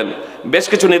নির্দেশ দিলেন। বেশ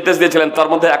কিছু নির্দেশ দিয়েছিলেন, তার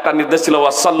মধ্যে একটা নির্দেশ ছিল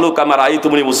ওয়াসাল্লু কামা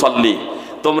রাআইতুমুনি উসাল্লি,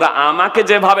 তোমরা আমাকে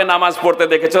যেভাবে নামাজ পড়তে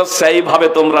দেখেছো সেইভাবে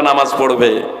তোমরা নামাজ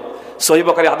পড়বে। সহিহ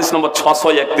বুখারী হাদিস নম্বর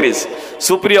 631।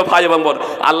 সুপ্রিয় ভাই এবং বোন,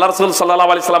 আল্লাহ রাসূল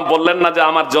সাল্লাল্লাহু আলাইহি সাল্লাম বললেন না যে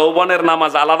আমার যৌবনের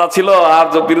নামাজ আলাদা ছিল আর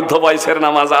যে বৃদ্ধ বয়সের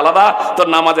নামাজ আলাদা, তো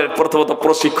নামাজের প্রথমত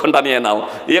প্রশিক্ষণটা নিয়ে নাও,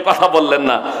 এ কথা বললেন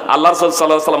না। আল্লাহ রাসূল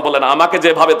সাল্লাল্লাহু আলাইহি সাল্লাম বললেন আমাকে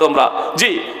যেভাবে তোমরা,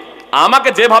 জি আমাকে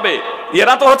যেভাবে,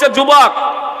 এরা তো হচ্ছে যুবক,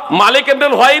 মালিক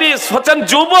ইবনুল হুয়াইরিস হচ্ছেন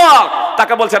যুবক,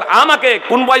 তাকে বলছেন আমাকে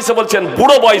কোন বয়সে বলছেন?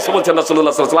 বুড়ো বয়সে বলছেন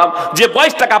রাসূলুল্লাহ সাল্লাল্লাহু আলাইহি ওয়াসাল্লাম। যে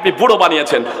বয়সটাকে আপনি বুড়ো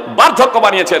বানিয়েছেন, বার্ধক্য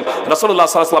বানিয়েছেন, রাসূলুল্লাহ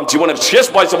সাল্লাল্লাহু আলাইহি ওয়াসাল্লাম জীবনের শেষ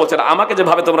বয়সে বলছেন আমাকে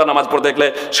যেভাবে তোমরা নামাজ পড়তে দেখলে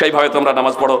সেইভাবে তোমরা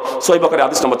নামাজ পড়ো। সহিহ বুখারী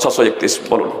হাদিস নম্বর 631।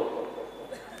 বলুন।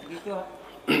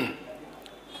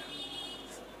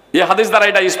 এই হাদিস দ্বারা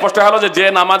এটা স্পষ্ট হলো যে যে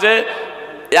নামাজে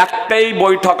একটাই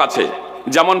বৈঠক আছে,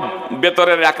 যেমন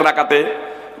বেতরের 1 রাকাতে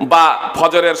বা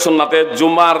ফজরের সুন্নাতে,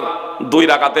 জুমার 2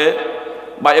 রাকাতে,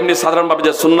 বা এমনি সাধারণভাবে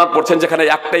যে সুন্নাত পড়ছেন যেখানে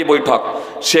একটাই বৈঠক,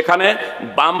 সেখানে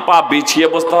বাম পা বিছিয়ে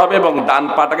বসতে হবে এবং ডান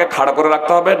পাটাকে খাড়া করে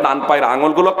রাখতে হবে, ডান পায়ের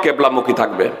আঙুলগুলো কেবলামুখী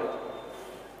থাকবে।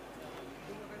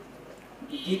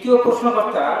 দ্বিতীয়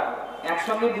প্রশ্নকর্তা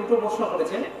একসঙ্গে দুটো প্রশ্ন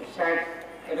করেছেন, স্যার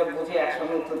এটা বুঝে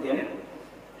একসঙ্গে উত্তর দেন।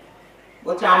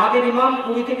 বলছে আমাদের ইমাম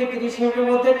 20 থেকে 30 মিনিটের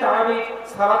মধ্যে তারাবির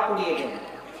সালাত পড়িয়ে দেন,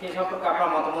 সেই সম্পর্কে আপনার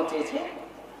মতামত চেয়েছে।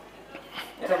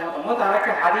 এটা মতামত। আর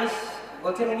একটা হাদিস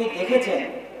বলছেন উনি দেখেছেন,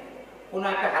 কোন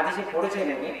একটা হাদিসে পড়েছেন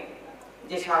উনি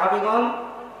যে সাহাবীগণ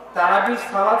তারাবির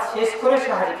সালাত শেষ করে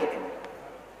সাহারি খেতেন,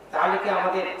 তাহলে কি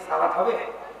আমাদের সালাত হবে?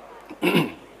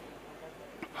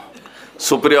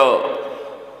 সুপ্রিয়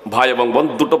ভাই এবং বোন,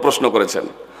 দুটো প্রশ্ন করেছেন।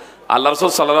 আল্লাহ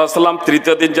রাসূল সাল্লাল্লাহু আলাইহি ওয়াসাল্লাম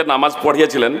তৃতীয় দিন যে নামাজ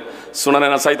পড়িয়েছিলেন, সুনানে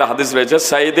নাসাইতে হাদিস রয়েছে,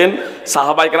 সেই দিন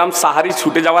সাহাবায়ে কেরাম সাহারি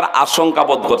ছুটে যাওয়ার আশঙ্কা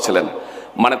বোধ করছিলেন।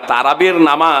 মানে তারাবির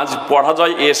নামাজ পড়া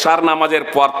যায় এশার নামাজের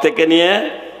পর থেকে নিয়ে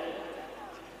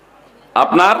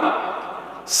আপনার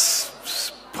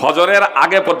ফজরের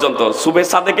আগে পর্যন্ত, সুবহে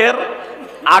সাদেকের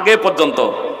আগে পর্যন্ত,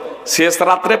 শেষ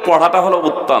রাত্রে পড়াটা হলো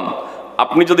উত্তম।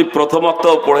 আপনি যদি প্রথম ওয়াক্ত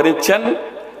পড়ে নিচ্ছেন,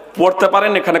 পড়তে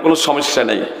পারেন, এখানে কোনো সমস্যা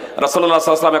নেই। রাসূলুল্লাহ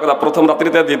সাল্লাল্লাহু আলাইহি ওয়াসাল্লাম একদা প্রথম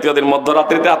রাত্রিতে, দ্বিতীয় দিন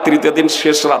মধ্যরাত্রিতে, আর তৃতীয় দিন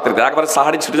শেষ রাত্রিতে একবারে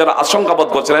সাহারি ছুটে যাওয়ার আশঙ্কা বোধ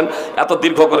করছিলেন, এত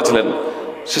দীর্ঘ করেছিলেন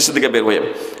শেষের দিকে বের হয়ে।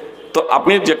 তো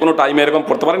আপনি যে কোনো টাইমে এরকম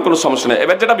পড়তে পারেন, কোনো সমস্যা নেই।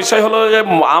 এবার যেটা বিষয় হলো যে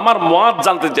আমার মত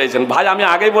জানতে চাইছেন ভাই, আমি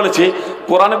আগেই বলেছি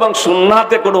কোরআন এবং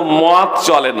সুন্নাহতে কোনো মত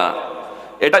চলে না,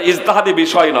 এটা ইজতিহাদি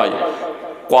বিষয় নয়।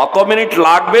 কত মিনিট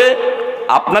লাগবে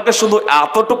আপনাকে শুধু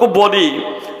এতটুকু বলি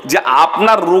যে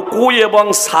আপনার রুকু এবং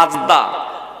সাজদা,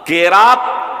 কেরাত,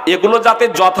 এগুলো যাতে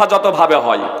যথাযথভাবে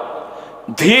হয়,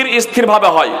 ধীর স্থিরভাবে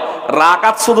হয়।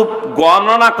 রাকাত শুধু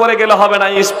গণনা করে গেলে হবে না,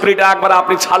 স্পিড একবার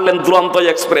আপনি ছাড়লেন দুরন্ত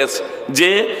এক্সপ্রেস, যে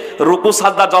রুকু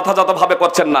সাজদা যথাযথভাবে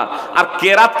করছেন না। আর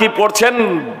কেরাত কি পড়ছেন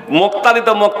মুক্তাদি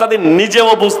তো মুক্তাদি নিজেও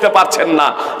বুঝতে পারছেন না,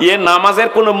 এ নামাজের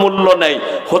কোনো মূল্য নেই।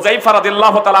 হুযায়ফা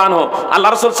রাদিয়াল্লাহু তাআলা আনহু, আল্লাহ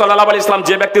রাসূল সাল্লাল্লাহু আলাইহি ওয়াসাল্লাম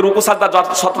যে ব্যক্তি রুকু সাজদা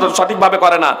সঠিকভাবে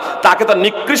করে না তাকে তো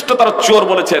নিকৃষ্টতর চোর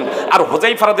বলেছেন। আর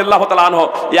হুযায়ফা রাদিয়াল্লাহু তাআলা আনহু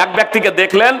এক ব্যক্তিকে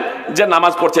দেখলেন যে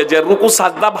নামাজ পড়ছে, যে রুকু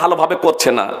সাজদা ভালোভাবে করছে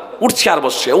না, উঠছে আর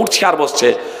বসছে, উঠছে আর বসছে,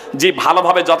 যে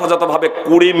ভালোভাবে যথাযথভাবে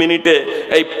 20 মিনিটে,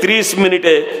 এই 30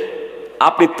 মিনিটে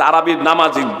আপনি তারাবির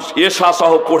নামাজ এশা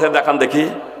সহ পড়ে দেখান দেখি।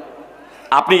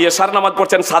 আপনি এশার নামাজ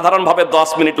পড়ছেন সাধারণভাবে 10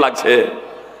 মিনিট লাগছে,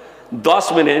 10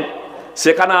 মিনিট,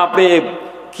 সেখানে আপনি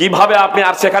কিভাবে আপনি,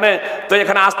 আর সেখানে তো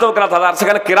এখানে আসতেও কেরাত, আর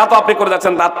সেখানে কেরাতও আপনি করে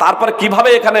যাচ্ছেন, তারপরে কিভাবে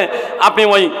এখানে আপনি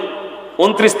ওই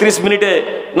 29-30 মিনিটে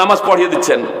নামাজ পড়িয়ে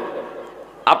দিচ্ছেন?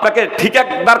 আপনাকে ঠিক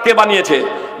একবার কে বানিয়েছে?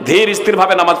 ধীর স্থির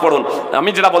ভাবে নামাজ পড়ুন। আমি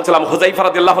যেটা বলছিলাম, হুযায়ফা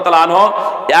রাদিয়াল্লাহু তাআলা আনহু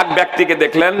এক ব্যক্তিকে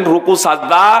দেখলেন রুকু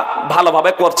সাজদা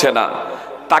ভালোভাবে করছে না,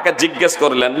 তাকে জিজ্ঞেস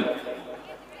করলেন,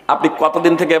 আপনি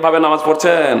কতদিন থেকে এভাবে নামাজ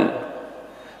পড়ছেন?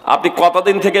 আপনি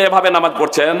কতদিন থেকে এভাবে নামাজ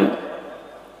পড়ছেন?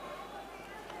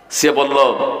 সে বলল,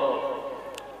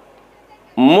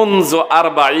 মুনযু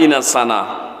 40 সানা,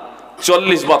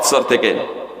 40 বছর থেকে,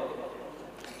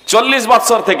 40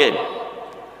 বছর থেকে।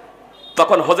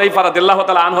 তখন হুযায়ফা রাদিয়াল্লাহু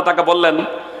তাআলা আনহু তাকে বললেন,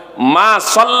 মা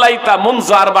সাল্লাইতা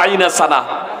মুনযু 40 সানা,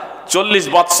 40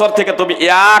 বছর থেকে তুমি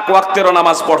এক ওয়াক্তেরও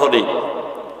নামাজ পড়োনি,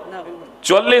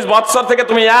 40 বছর থেকে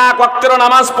তুমি এক ওয়াক্তেরও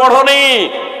নামাজ পড়োনি,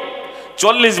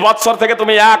 40 বছর থেকে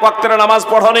তুমি এক ওয়াক্তেরও নামাজ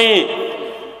পড়োনি।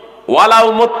 ওয়ালাউ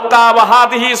মুত্তা ওয়া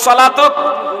হাদিহি সালাতুক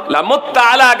লা মুত্তা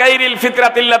আলা গায়রিল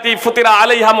ফিতরাতিল্লাতী ফুতিরা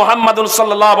আলাইহা মুহাম্মাদুন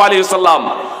সাল্লাল্লাহু আলাইহি ওয়াসাল্লাম।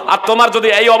 আর তোমার যদি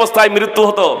এই অবস্থায় মৃত্যু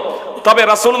হতো, তবে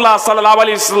রাসূলুল্লাহ সাল্লাল্লাহু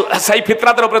আলাইহি সেই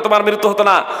ফিতরাতের উপরে তোমার মৃত্যু হতো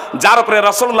না যার উপরে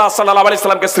রাসূলুল্লাহ সাল্লাল্লাহু আলাইহি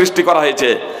সাল্লামকে সৃষ্টি করা হয়েছে।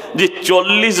 যে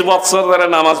 40 বছর ধরে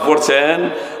নামাজ পড়ছেন,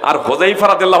 আর হুযায়ফা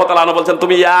রাদিয়াল্লাহু তাআলা আনহু বলছেন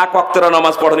তুমি এক ওয়াক্তের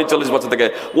নামাজ পড়োনি 40 বছর থেকে।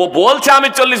 ও বলছে আমি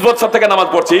 40 বছর থেকে নামাজ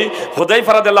পড়ছি,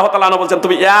 হুযায়ফা রাদিয়াল্লাহু তাআলা আনহু বলছেন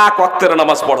তুমি এক ওয়াক্তের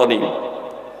নামাজ পড়োনি।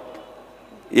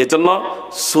 এজন্য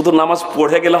শুধু নামাজ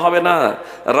পড়ে গেলে হবে না,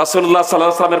 রাসূলুল্লাহ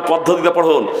সাল্লাল্লাহু আলাইহি ওয়াসাল্লামের পদ্ধতিতে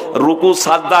পড়ুন। রুকু,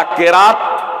 সাজদা, কেরাত,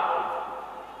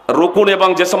 রুকুন এবং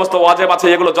যে সমস্ত ওয়াজিব আছে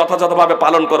এগুলো যথাযথভাবে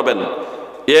পালন করবেন।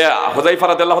 হুযায়ফা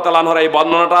রাদিয়াল্লাহু তাআলা আনহুর এই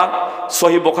বর্ণনাটা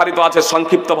সহিহ বুখারীতে আছে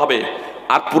সংক্ষিপ্তভাবে,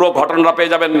 আর পুরো ঘটনাটা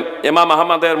পেয়ে যাবেন ইমাম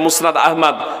আহমদের মুসনাদ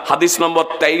আহমদ হাদিস নম্বর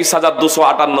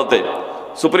 23258-তে।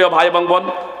 সুপ্রিয় ভাই এবং বোন,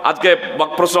 আজকে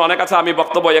প্রশ্ন অনেক আছে, আমি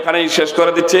বক্তব্য এখানেই শেষ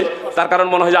করে দিচ্ছি, তার কারণ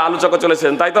মনে হয় যে আলোচক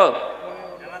চলেছেন, তাই তো?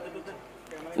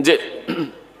 যে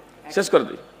শেষ করে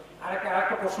দিই।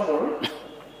 আরেকটা প্রশ্ন করুন,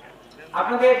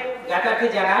 আপনাদের জ্ঞাতার্থে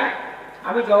জানাই,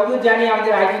 আমি যতদূর জানি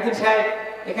আমাদের আইজুদ্দিন সাহেব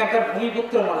এখানকার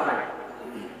ভূমিপুত্র মনে হয়,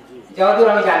 যতদূর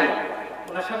আমি জানি,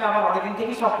 ওনার সঙ্গে আমার অনেকদিন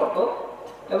থেকেই সম্পর্ক,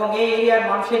 এবং এই এরিয়ার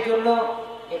মানুষের জন্য,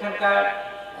 এখানকার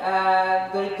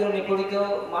দরিদ্র নিপীড়িত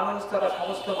মানুষ তথা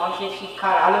সমস্ত মানুষের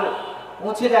শিক্ষার আলো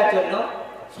পৌঁছে দেওয়ার জন্য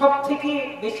সব থেকে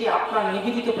বেশি আপনার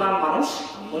নিবেদিত প্রাণ মানুষ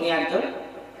উনি একজন।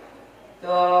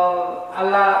 তো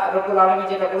আল্লাহ রব্বুল আলামিন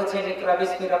যেটা বলেছেন, ইকরা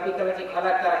বিসমি রাব্বিকাল্লাযী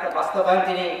খালাক, তার একটা বাস্তবায়ন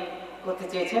তিনি করতে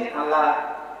চেয়েছেন। আল্লাহ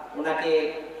ওনাকে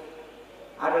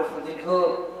আরো সুদীর্ঘ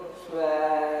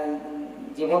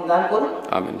জীবন দান করুন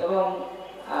এবং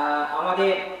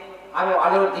আমাদের আরো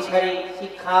আলোর দিশারি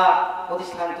শিক্ষা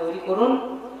প্রতিষ্ঠান তৈরি করুন।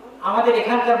 আমাদের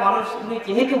এখানকার মানুষ, উনি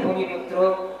যেহেতু ভূমিপুত্র,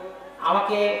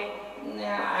 আমাকে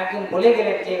একজন বলে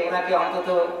গেলেন যে ওনাকে অন্তত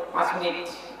 5 মিনিট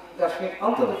 10 মিনিট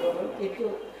অন্তত করুন, কিন্তু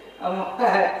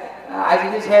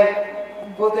আইজুদ্দিন সাহেব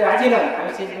বলতে রাজি নয়।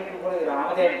 আমি সেই জন্য বলে দিলাম,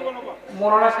 আমাদের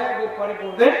মৌলানা সাহেব পরে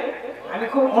বলবেন, আমি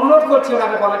খুব অনুরোধ করছি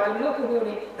ওনাকে বলার জন্য, কিন্তু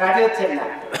উনি রাজি হচ্ছেন না।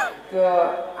 তো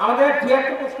আমাদের দু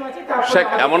একটা প্রশ্ন আছে, তারপর শেখ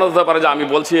এমন হতে পারে যে আমি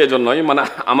বলছি এজন্যই, মানে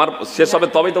আমার শেষ হবে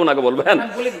তবেই তো ওনাকে বলবেন,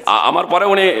 আমার পরে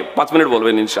উনি 5 মিনিট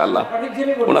বলবেন ইনশাআল্লাহ,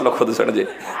 ওনার লক্ষ্য দূষণে। জি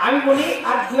আমি বলি,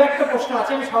 আর দু একটা প্রশ্ন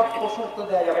আছে, আমি সব প্রশ্ন উত্তর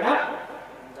দেওয়া যাবে না।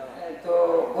 তো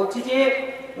বলছি যে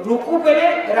রুকু পেলে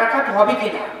রাকাত হবে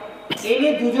কিনা, এই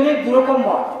নিয়ে দুজনের দুরকম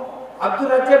মত। আব্দুর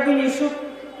রাজ্জাক বিন ইউসুফ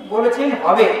বলেছেন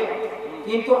হবে,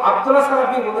 কিন্তু আব্দুল্লাহ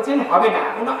সালাফি বলেছেন হবে না।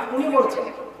 উনি বলছেন,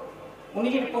 উনি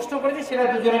যে প্রশ্ন করেছেন সেটা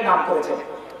দুজনের নাম করেছেন,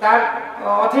 তার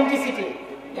অথেন্টিসিটি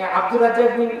আব্দুর রাজ্জাক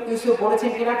বিন ইউসুফ বলেছেন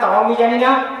কিনা তাও আমি জানি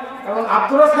না, এবং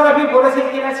আব্দুল্লাহ সালাফি বলেছেন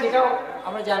কিনা সেটাও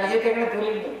আমরা জানি, যেহেতু এখানে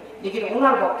দলিল নেই। দেখি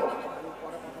ওনার বক্তব্য।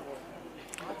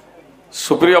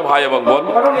 সুপ্রিয় ভাই এবং বোন,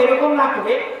 বরং এরকম না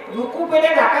করে রুকু পেলে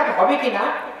রাকাত হবে কিনা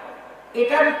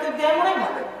এটার উত্তর দেওয়া মনে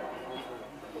ভালো।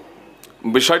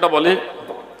 বিষয়টা বলি,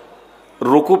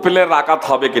 রুকু পেলে রাকাত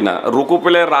হবে কিনা, রুকু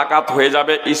পেলে রাকাত হয়ে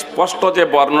যাবে, স্পষ্ট যে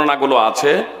বর্ণনাগুলো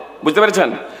আছে, বুঝতে পেরেছেন,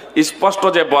 স্পষ্ট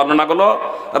যে বর্ণনাগুলো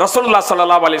রাসূলুল্লাহ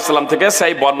সাল্লাল্লাহু আলাইহি সাল্লাম থেকে,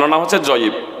 সেই বর্ণনা হচ্ছে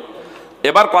জয়ীব।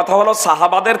 এবার কথা হলো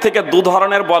সাহাবাদের থেকে দু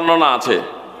ধরনের বর্ণনা আছে,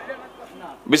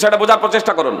 বিষয়টা বোঝার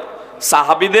প্রচেষ্টা করুন।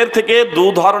 সাহাবীদের থেকে দু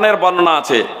ধরনের বর্ণনা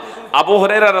আছে। আবু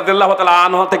হুরায়রা রাদিয়াল্লাহু তাআলা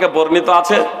আনহু থেকে বর্ণিত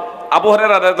আছে, আবু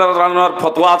হুরায়রা রাদিয়াল্লাহু আনহুর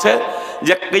ফতোয়া আছে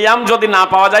যে কিয়াম যদি না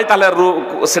পাওয়া যায় তাহলে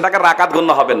সেটাকে রাকাত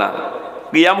গণ্য হবে না।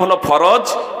 কিয়াম হলো ফরজ,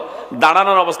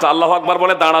 দাঁড়ানোর অবস্থা, আল্লাহু আকবার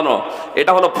বলে দাঁড়ানো,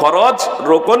 এটা হলো ফরজ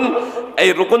রুকুন। এই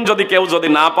রুকুন যদি কেউ যদি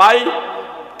না পায়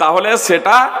তাহলে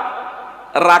সেটা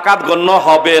রাকাত গণ্য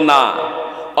হবে না।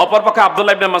 অপরপক্ষে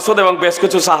আব্দুল্লাহ ইবনে মাসউদ এবং বেশ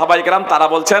কিছু সাহাবায়ে কেরাম তারা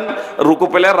বলছেন রুকু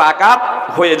পেলে রাকাত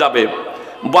হয়ে যাবে।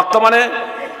 বর্তমানে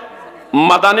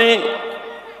মাদানী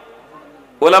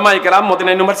উলামায়ে কেরাম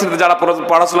মদিনা ইউনিভার্সিটিতে যারা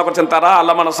পড়াশোনা করছেন তারা,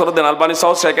 আল্লামা নসরুদ্দিন আলবানী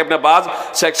সহ শেখ ইবনে বাজ,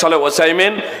 শেখ সালেহ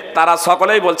ওসাইমিন, তারা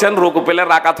সকলেই বলছেন রুকু পেলে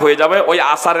রাকাত হয়ে যাবে ওই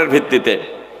আসারের ভিত্তিতে।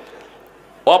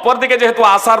 অপরদিকে যেহেতু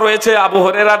আসার রয়েছে আবু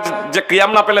হুরায়রা যে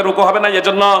কিয়াম না পেলে রুকু হবে না,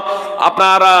 এজন্য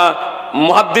আপনার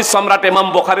মুহাদ্দিস সম্রাট ইমাম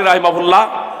বুখারী রাহিমাহুল্লাহ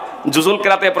জুজুল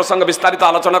কিরাতে এই প্রসঙ্গে বিস্তারিত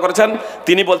আলোচনা করেছেন।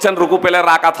 তিনি বলছেন রুকু পেলে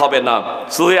রাকাত হবে না,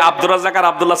 শুধু আব্দুর রাজ্জাক আর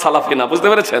আব্দুল্লাহ সালাফি না, বুঝতে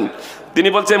পেরেছেন। তিনি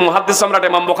বলছেন মুহাদ্দিস সম্রাট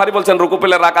ইমাম বুখারী বলছেন রুকু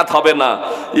পেলে রাকাত হবে না,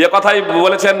 এ কথাই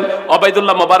বলেছেন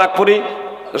ওবাইদুল্লাহ মুবারাকপুরি,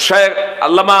 শেখ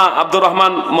আল্লামা আব্দুর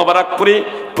রহমান মুবারাকপুরি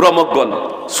প্রমুখগণ।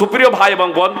 সুপ্রিয় ভাই এবং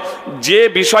বোন, যে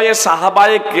বিষয়ে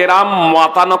সাহাবায়ে কেরাম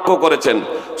মতানক্য করেছেন,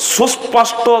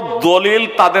 সুস্পষ্ট দলিল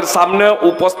তাদের সামনে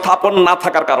উপস্থাপন না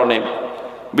থাকার কারণে,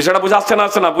 বিষয়টা বুঝে আসছে না,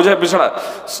 আসছে না বুঝে বিষয়টা,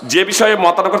 যে বিষয়ে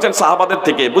মতানক্য করেছেন সাহাবাদের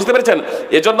থেকে, বুঝতে পেরেছেন।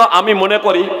 এজন্য আমি মনে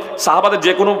করি সাহাবাদের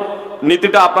যে কোনো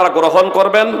নীতিটা আপনারা গ্রহণ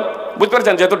করবেন, বুঝতে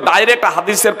পেরেছেন, যেহেতু ডাইরেক্ট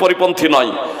হাদিসের পরিপন্থী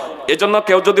নয়। এজন্য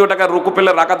কেউ যদি ওটাকে রুকু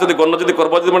পেলে রাকাত যদি গণ্য যদি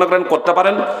করবো যদি মনে করেন করতে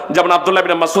পারেন, যেমন আব্দুল্লাহ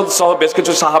ইবনে মাসউদ সহ বেশ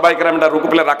কিছু সাহাবায়ে কেরাম এটা রুকু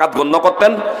পেলে রাকাত গণ্য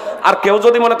করতেন। আর কেউ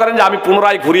যদি মনে করেন যে আমি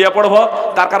পুনরায় ঘুরিয়ে পড়বো,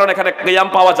 তার কারণ এখানে কিয়াম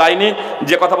পাওয়া যায়নি,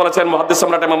 যে কথা বলেছেন মুহাদ্দিস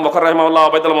সম্রাট ইমাম বুখারী রাহিমাহুল্লাহ,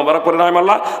 ওবাইদুল্লাহ মুবারাকপুরি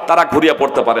রাহিমাহুল্লাহ, তারা ঘুরিয়ে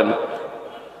পড়তে পারেন,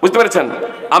 বুঝতে পেরেছেন।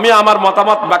 আমি আমার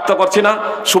মতামত ব্যক্ত করছি না।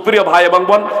 সুপ্রিয় ভাই এবং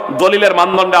বোন, দলিলের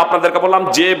মানদণ্ডে আপনাদেরকে বললাম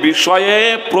যে বিষয়ে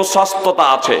প্রশস্ততা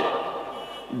আছে,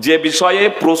 যে বিষয়ে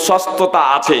প্রশস্ততা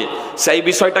আছে সেই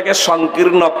বিষয়টাকে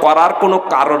সংকীর্ণ করার কোনো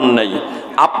কারণ নেই।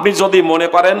 আপনি যদি মনে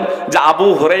করেন যে আবু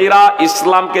হুরায়রা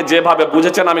ইসলামকে যেভাবে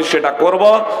বুঝেছেন আমি সেটা করব,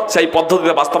 সেই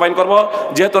পদ্ধতিতে বাস্তবায়ন করব,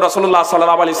 যেহেতু রাসূলুল্লাহ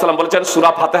সাল্লাল্লাহু আলাইহি ওয়াসাল্লাম বলেছেন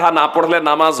সূরা ফাতিহা না পড়লে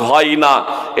নামাজ হয় না,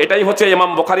 এটাই হচ্ছে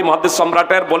ইমাম বুখারী মুহাদ্দিস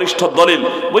সম্রাটের বলিষ্ঠ দলিল,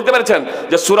 বুঝতে পেরেছেন,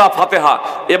 যে সূরা ফাতিহা।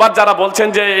 এবার যারা বলছেন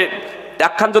যে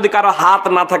একখান যদি কারো হাত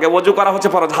না থাকে, ওযু করা হচ্ছে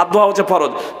ফরজ, হাত ধোয়া হচ্ছে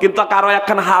ফরজ, কিন্তু কারো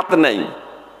একখান হাত নেই,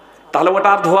 তাহলে ওটা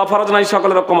আর ধোয়া ফরজ নাই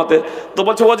সকলের রকমতে। তো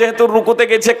বলছে ও যেহেতু রুকুতে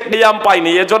গেছে কিয়াম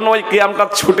পায়নি, এজন্য ওই কিয়ামটা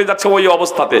ছুটে যাচ্ছে ওই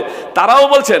অবস্থাতে। তারাও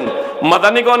বলছেন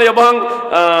মাদানীগণ এবং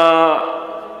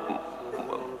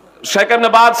শেখ ইবনে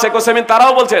বাজ, শেখ ওসাইমিন,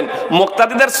 তারাও বলছেন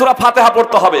মুক্তাদিদের সূরা ফাতিহা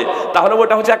পড়তে হবে। তাহলে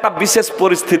ওটা হচ্ছে একটা বিশেষ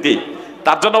পরিস্থিতি,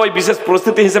 তার জন্য ওই বিশেষ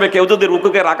পরিস্থিতি হিসেবে কেউ যদি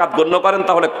রুকুকে রাকাত গণ্য করেন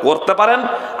তাহলে করতে পারেন,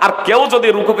 আর কেউ যদি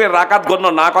রুকুকে রাকাত গণ্য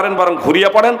না করেন বরং ঘুরিয়ে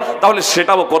পড়েন তাহলে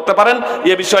সেটাও করতে পারেন।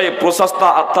 এ বিষয়ে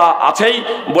প্রশস্ততা আছেই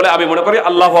বলে আমি মনে করি,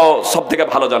 আল্লাহ সব থেকে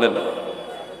ভালো জানেন।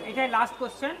 এটাই লাস্ট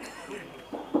কোশ্চেন।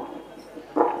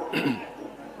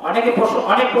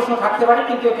 অনেক প্রশ্ন থাকতে পারে,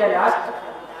 কিন্তু এটা লাস্ট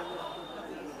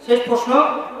শেষ প্রশ্ন।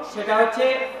 সেটা হচ্ছে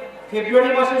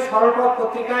ফেব্রুয়ারি মাসে সরলপথ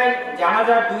পত্রিকায়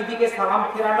জানাজার দুই দিকে সালাম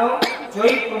ফেরানো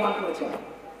জয়ীব প্রমাণ করেছেন।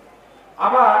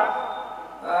 আবার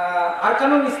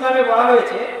আরকানুল ইসলামে বলা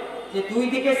হয়েছে যে দুই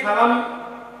দিকে সালাম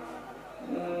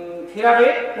ফেরাবে,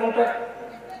 কোনটা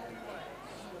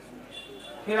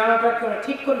ফেরানোটা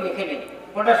ঠিক করে লিখে নেই,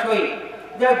 কোনটা সহি,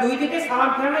 যা দুই দিকে সালাম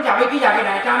ফেরানো যাবে কি যাবে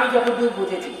না, এটা আমি যতদূর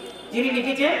বুঝেছি, যিনি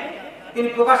লিখেছেন তিনি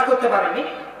প্রকাশ করতে পারেননি।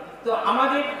 তো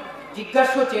আমাদের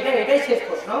জিজ্ঞাসা হচ্ছে এটাই শেষ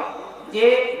প্রশ্ন, যে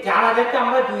জানাজাতে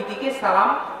আমরা দুই দিকে সালাম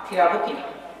ফেরাবো কিনা।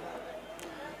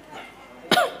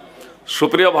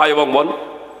 সুপ্রিয় ভাই এবং বোন,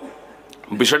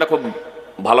 বিষয়টা খুব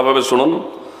ভালোভাবে শুনুন।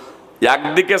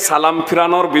 একদিকে সালাম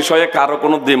ফিরানোর বিষয়ে কারো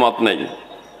কোনো দ্বিমত নেই।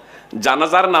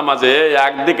 জানাজার নামাজে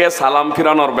একদিকে সালাম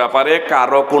ফিরানোর ব্যাপারে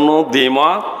কারো কোনো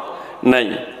দ্বিমত নেই।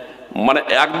 মানে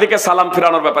একদিকে সালাম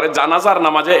ফিরানোর ব্যাপারে জানাজার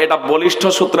নামাজে এটা বলিষ্ঠ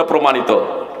সূত্রে প্রমাণিত,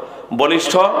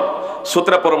 বলিষ্ঠ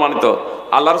সূত্রে প্রমাণিত।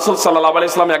 আল্লাহ রসুল সাল্লাল্লাহু আলাইহি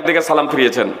ওয়াসাল্লাম একদিকে সালাম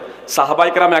ফিরিয়েছেন,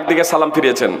 সাহাবায়ে কেরাম একদিকে সালাম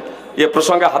ফিরিয়েছেন। এ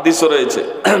প্রসঙ্গে হাদিসও রয়েছে।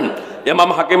 ইমাম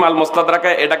হাকিম আল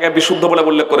মুস্তাদরাকে এটাকে বিশুদ্ধ বলে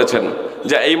উল্লেখ করেছেন,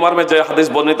 যে এই মর্মে যে হাদিস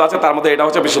বর্ণিত আছে তার মধ্যে এটা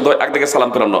হচ্ছে বিশুদ্ধ, একদিকে সালাম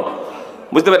ফিরানো।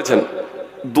 বুঝতে পেরেছেন?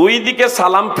 দুই দিকে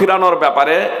সালাম ফিরানোর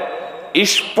ব্যাপারে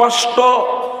স্পষ্ট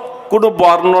কোনো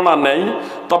বর্ণনা নেই,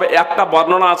 তবে একটা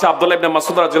বর্ণনা আছে আব্দুল্লাহ ইবনে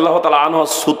মাসউদ রাদিয়াল্লাহু তাআলা আনহু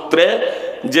সূত্রে,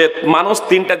 যে মানুষ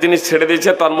তিনটা জিনিস ছেড়ে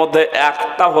দিয়েছে, তার মধ্যে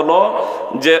একটা হলো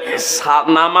যে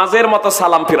নামাজের মতো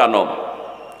সালাম ফিরানো।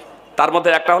 তার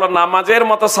মধ্যে একটা হলো নামাজের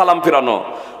মতো সালাম ফিরানো।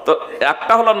 তো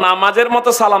একটা হলো নামাজের মতো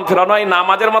সালাম ফিরানো। এই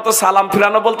নামাজের মতো সালাম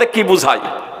ফিরানো বলতে কি বুঝায়?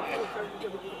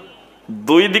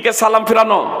 দুই দিকে সালাম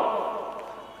ফিরানো,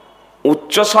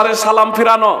 উচ্চ স্বরে সালাম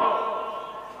ফিরানো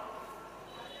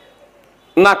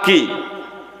নাকি?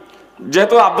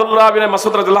 যেহেতু আব্দুল্লাহ বিন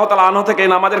মাসউদ রাদিয়াল্লাহু তাআলা আনহু থেকে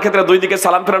নামাজের ক্ষেত্রে দুই দিকে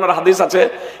সালাম ফিরানোর হাদিস আছে,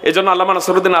 এজন্য আল্লামা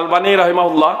নাসিরউদ্দিন আলবানী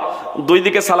রাহিমাহুল্লাহ দুই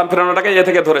দিকে সালাম ফিরানোটাকে এ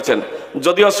থেকে ধরেছেন।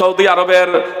 যদিও সৌদি আরবের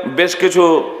বেশ কিছু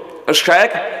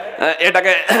শায়েখ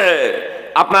এটাকে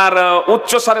আপনার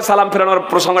উচ্চ স্বরে সালাম ফিরানোর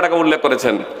প্রসঙ্গটাকে উল্লেখ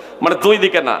করেছেন, মানে দুই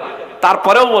দিকে না।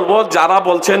 তারপরেও বলবো, যারা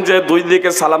বলছেন যে দুই দিকে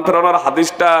সালাম ফিরানোর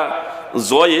হাদিসটা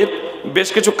জয়ীফ, বেশ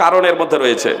কিছু কারণের মধ্যে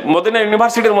রয়েছে। মদিনা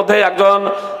ইউনিভার্সিটির মধ্যে একজন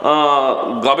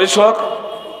গবেষক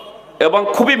এবং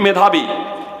খুবই মেধাবী,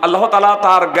 আল্লাহ তাআলা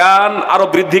তার জ্ঞান আরো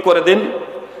বৃদ্ধি করে দিন,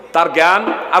 তার জ্ঞান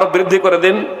আরো বৃদ্ধি করে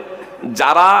দিন।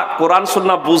 যারা কোরআন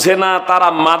সুন্নাহ বুঝে না তারা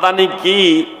মাদানি কি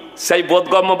সেই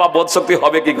বোধগম্য বা বোধশক্তি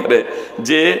হবে কি করে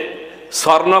যে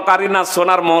স্বর্ণকারী না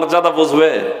সোনার মর্যাদা বুঝবে?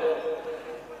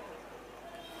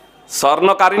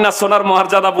 স্বর্ণকারী না সোনার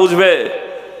মর্যাদা বুঝবে?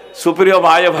 সুপ্রিয়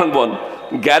ভাই এবং বোন,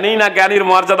 জ্ঞানী না জ্ঞানীর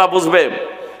মর্যাদা বুঝবে?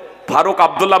 ফারুক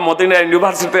আব্দুল্লাহ মদিনা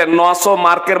ইউনিভার্সিটিতে 900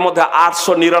 মার্কের মধ্যে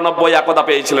 899 একদা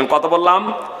পেয়েছিলেন। কত বললাম?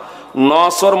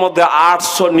 900-র মধ্যে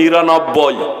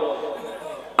 899।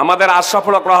 আমাদের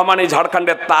আশরাফুল হক রহমান এই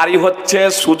ঝাড়খণ্ডের, তারই হচ্ছে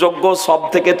সুযোগ্য সব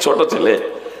থেকে ছোট ছেলে,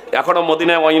 এখনো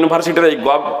মদিনা ইউনিভার্সিটির এই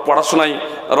পড়াশোনায়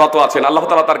রত আছেন। আল্লাহ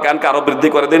তাআলা তার জ্ঞানকে আরো বৃদ্ধি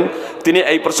করে দিন। তিনি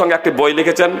এই প্রসঙ্গে একটি বই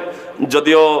লিখেছেন,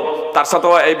 যদিও তার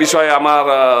সাথেও এই বিষয়ে আমার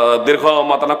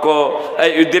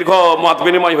দীর্ঘ মত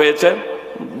বিনিময় হয়েছে।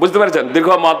 বুঝতে পেরেছেন? দীর্ঘ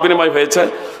মত বিনিময় হয়েছে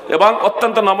এবং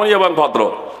অত্যন্ত নমনীয় এবং ভদ্র।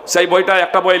 সেই বইটা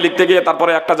একটা বই লিখতে গিয়ে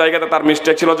তারপরে একটা জায়গাতে তার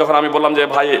মিস্টেক ছিল, যখন আমি বললাম যে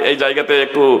ভাই এই জায়গাতে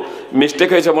একটু মিস্টেক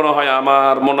হয়েছে মনে হয়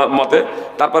আমার মতে,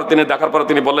 তারপরে তিনি দেখার পরে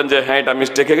তিনি বললেন যে হ্যাঁ এটা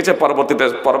মিস্টেক হয়ে গেছে,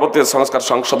 পরবর্তী সংস্কার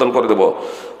সংশোধন করে দেব।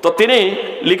 তো তিনি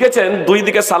লিখেছেন দুই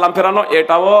দিকে সালাম ফেরানো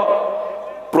এটাও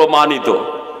প্রমাণিত।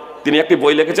 তিনি একটি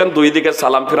বই লিখেছেন দুই দিকে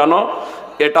সালাম ফেরানো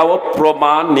এটাও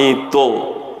প্রমাণিত।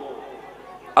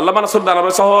 আল্লামা নাসিরউদ্দিন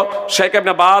আলবানী সহ শেখ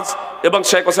ইবনে বাজ এবং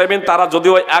শেখ উসাইমিন তারা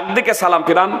যদিও একদিকে সালাম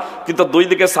ফিরান, কিন্তু দুই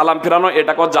দিকে সালাম ফিরানো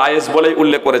এটাকে জায়েজ বলেই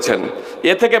উল্লেখ করেছেন।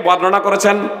 এ থেকে বর্ণনা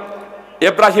করেছেন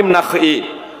ইব্রাহিম নাখঈ,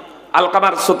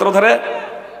 আলকামার সূত্র ধরে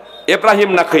ইব্রাহিম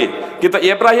নাখঈ। কিন্তু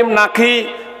ইব্রাহিম নাখঈ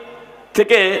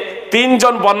থেকে 3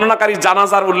 জন বর্ণনাকারী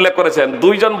জানাজার উল্লেখ করেছেন।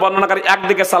 2 জন বর্ণনাকারী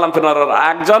একদিকে সালাম ফেরানোর,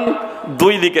 একজন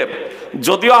দুই দিকের।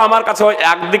 যদিও আমার কাছে ওই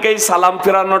একদিকেই সালাম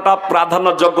ফেরানোটা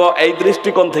প্রাধান্যযোগ্য এই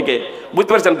দৃষ্টিকোণ থেকে,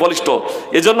 বুঝতে পারছেন, বলিষ্ঠ।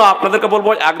 এজন্য আপনাদেরকে বলবো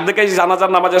একদিকেই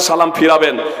জানাজার নামাজে সালাম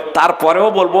ফিরাবেন। তারপরেও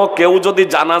বলবো কেউ যদি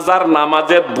জানাজার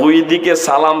নামাজে দুই দিকে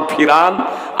সালাম ফিরান,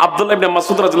 আব্দুল্লাহ ইবনে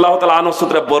মাসউদ রাদিয়াল্লাহু তাআলা আনহু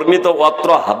সূত্রে বর্ণিত অত্র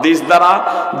হাদিস দ্বারা,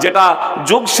 যেটা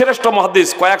যুগ শ্রেষ্ঠ মুহাদ্দিস,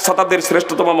 কয়েক শতাব্দীর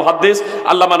শ্রেষ্ঠতম মুহাদ্দিস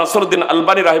আল্লামা নাসিরউদ্দিন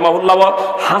আলবানী রাহিমাহুল্লাহ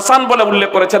হাসান বলে উল্লেখ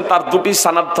করেছেন, তার দুটি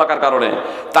সনদ থাকার কারণে,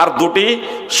 তার দুটি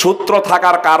সূত্র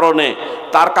থাকার কারণে।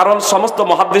 তার কারণ সমস্ত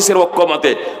মুহাদ্দিসের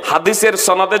ঐক্যমতে হাদিসের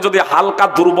সনদে যদি হালকা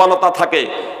দুর্বলতা থাকে,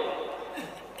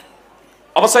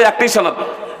 অবশ্যই একটি সনদ,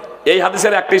 এই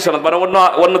হাদিসের একটি সনদ, মানে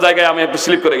অন্য জায়গায় আমি একটু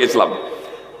স্লিপ করে গেছিলাম,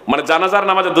 মানে জানাজার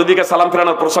নামাজে দুই দিকে সালাম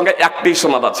ফেরানোর প্রসঙ্গে একটি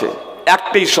সনদ আছে,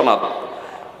 একটি সনদ।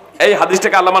 এই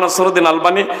হাদিসটাকে আল্লামা নাসিরউদ্দিন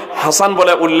আলবানী হাসান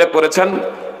বলে উল্লেখ করেছেন,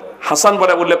 হাসান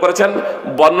বলে উল্লেখ করেছেন।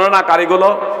 বর্ণনাকারীগুলো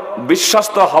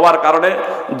বিশ্বস্ত হওয়ার কারণে,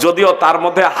 যদিও তার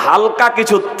মধ্যে হালকা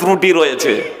কিছু ত্রুটি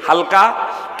রয়েছে, হালকা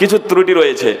কিছু ত্রুটি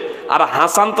রয়েছে। আর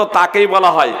হাসান তো তাকেই বলা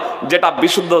হয় যেটা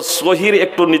বিশুদ্ধ সহির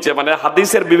একটু নিচে, মানে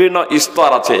হাদিসের বিভিন্ন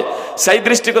স্তর আছে। সেই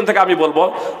দৃষ্টিকোণ থেকে আমি বলবো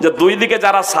যে দুই দিকে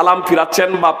যারা সালাম ফিরাচ্ছেন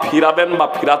বা ফিরাবেন বা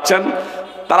ফিরাচ্ছেন,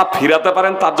 তারা ফিরাতে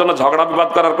পারেন, তার জন্য ঝগড়া বিবাদ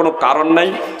করার কোনো কারণ নেই।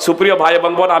 সুপ্রিয় ভাই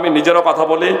এবং বোন, আমি নিজেরও কথা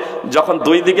বলি, যখন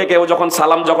দুই দিকে কেউ যখন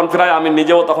সালাম যখন ফিরায়, আমি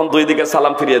নিজেও তখন দুই দিকে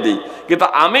সালাম ফিরিয়ে দিই। কিন্তু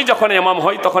আমি যখন ইমাম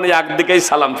হই তখন একদিকেই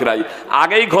সালাম ফিরাই,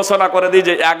 আগেই ঘোষণা করে দিই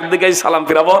যে একদিকেই সালাম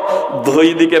ফিরাবো, দুই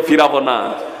দিকে ফিরাবো না।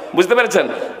 বুঝতে পেরেছেন?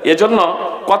 এজন্য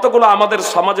কতগুলো আমাদের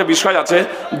সমাজে বিষয় আছে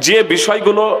যে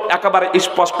বিষয়গুলো একেবারে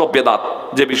স্পষ্ট বেদাত,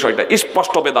 যে বিষয়টা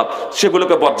স্পষ্ট বেদাত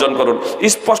সেগুলোকে বর্জন করুন,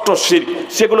 স্পষ্ট শিরক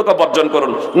সেগুলোকে বর্জন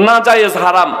করুন, নাজায়েজ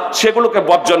হারাম সেগুলোকে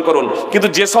বর্জন করুন। কিন্তু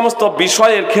যে সমস্ত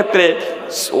বিষয়ের ক্ষেত্রে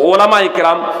ওলামায়ে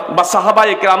কেরাম বা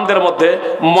সাহাবায়ে কেরামদের মধ্যে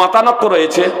মতানক্য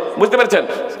রয়েছে, বুঝতে পেরেছেন,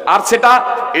 আর সেটা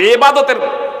ইবাদতের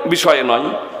বিষয়ে নয়,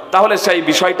 তাহলে সেই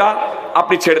বিষয়টা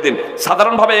আপনি ছেড়ে দিন।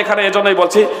 সাধারণভাবে এখানে এজন্যই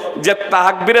বলছি যে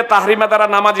তাকবীরে তাহরিমা দ্বারা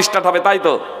নামাজ স্টার্ট হবে, তাই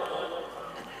তো,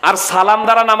 আর সালাম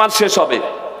দ্বারা নামাজ শেষ হবে,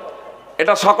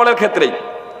 এটা সকলের ক্ষেত্রেই,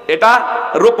 এটা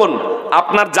রুকুন,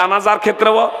 আপনার জানাজার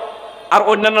ক্ষেত্রেও আর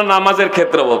অন্যান্য নামাজের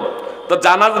ক্ষেত্রেও। তো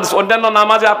অন্যান্য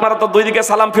নামাজে আপনারা তো দুই দিকে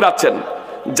সালাম ফিরাচ্ছেন,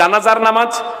 জানাজার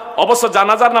নামাজ, অবশ্য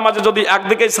জানাজার নামাজে যদি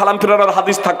একদিকেই সালাম ফিরানোর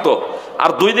হাদিস থাকতো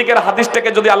আর দুই দিকের হাদিসটাকে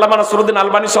যদি আল্লামা নাসিরুদ্দিন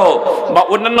আলবানী সহ বা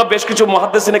অন্যান্য বেশ কিছু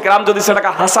মুহাদ্দিসিনে কেরাম যদি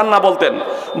সেটাকে হাসান না বলতেন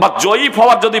বা জয়ীফ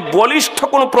হওয়ার যদি বলিষ্ঠ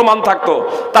কোনো প্রমাণ থাকতো,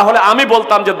 তাহলে আমি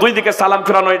বলতাম যে দুই দিকে সালাম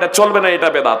ফিরানো এটা চলবে না, এটা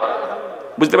বেদাত।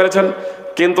 বুঝতে পেরেছেন?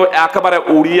 কিন্তু একেবারে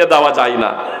উড়িয়ে দেওয়া যায় না,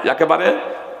 একেবারে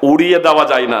উড়িয়ে দেওয়া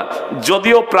যায় না,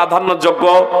 যদিও প্রাধান্যযোগ্য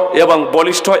এবং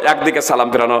বলিষ্ঠ একদিকে সালাম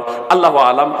ফেরানো। আল্লাহু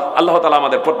আলাম। আল্লাহ তাআলা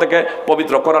আমাদের প্রত্যেকে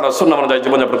পবিত্র কোরআন ও সুন্নাহ অনুযায়ী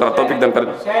জীবনযাপন করার তৌফিক দান করেন।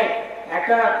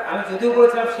 একটা আমি যদিও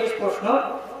বলেছিলাম শেষ প্রশ্ন,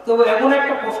 তো এমন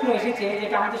একটা প্রশ্ন এসেছে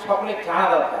যেটা আমাদের সকলের জানা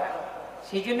দরকার,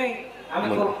 সেই জন্যই আমি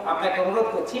আপনাকে অনুরোধ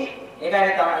করছি, এটা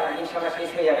ইনশাআল্লাহ শেষ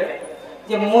হয়ে যাবে,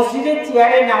 যে মসজিদের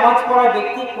চেয়ারে নামাজ পড়া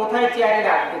ব্যক্তি কোথায় চেয়ারে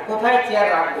রাখবে, কোথায় চেয়ার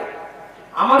রাখবে।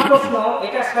 আমার প্রশ্ন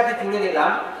এটার সাথে জুড়ে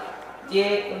দিলাম যে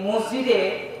মসজিদে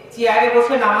চেয়ারে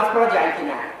বসে নামাজ পড়া যায়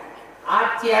কিনা, আর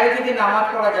চেয়ারে যদি নামাজ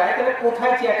পড়া যায় তাহলে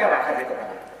কোথায় চেয়ারটা রাখা যেতে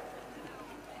পারে?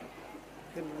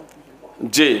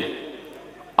 জি,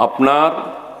 আপনার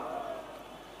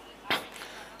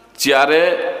চেয়ারে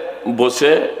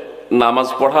বসে নামাজ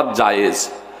পড়া জায়েজ,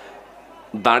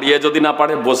 দাঁড়িয়ে যদি না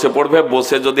পারে বসে পড়বে,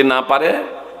 বসে যদি না পারে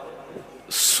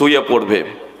শুয়ে পড়বে।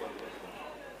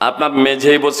 আপনার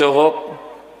মেঝেই বসে হোক,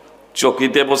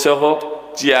 চকিতে বসে হোক,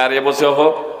 চেয়ারে বসে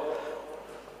হোক,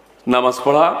 নামাজ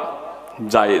পড়া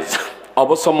জায়েজ।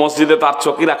 অবশ্য মসজিদে তার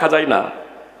চকি রাখা যায় না,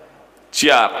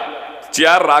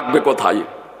 চেয়ার রাখবে কোথায়?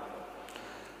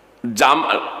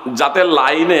 যাতে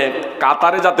লাইনে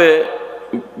কাতারে যাতে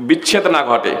বিচ্ছেদ না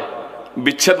ঘটে,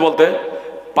 বিচ্ছেদ বলতে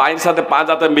পায়ের সাথে পা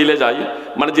যাতে মিলে যায়,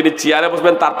 মানে যিনি চেয়ারে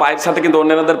বসবেন তার পায়ের সাথে কিন্তু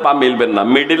অন্যান্যদের পা মিলবেন না,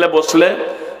 মিডিলে বসলে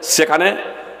সেখানে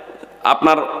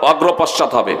আপনার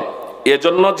অগ্রপশ্চাৎ হবে।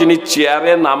 এজন্য যিনি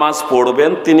চেয়ারে নামাজ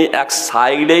পড়বেন তিনি এক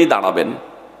সাইডেই দাঁড়াবেন।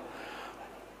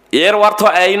 এর অর্থ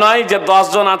এই নয় যে 10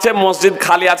 জন আছে, মসজিদ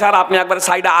খালি আছে আর আপনি একবারে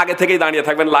সাইডে আগে থেকেই দাঁড়িয়ে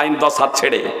থাকবেন লাইন 10 হাত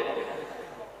ছেড়ে।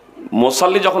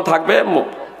 মুসাল্লি যখন থাকবে,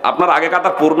 আপনার আগে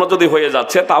কাতার পূর্ণ যদি হয়ে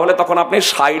যাচ্ছে তাহলে তখন আপনি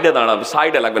সাইডে দাঁড়াবেন,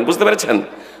 সাইডে লাগবেন। বুঝতে পেরেছেন?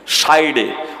 সাইডে।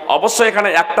 অবশ্যই এখানে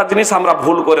একটা জিনিস আমরা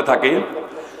ভুল করে থাকি,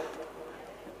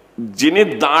 যিনি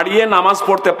দাঁড়িয়ে নামাজ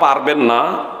পড়তে পারবেন না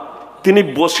তিনি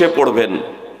বসে পড়বেন,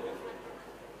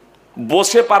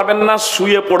 বসে পারবেন না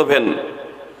শুয়ে পড়বেন।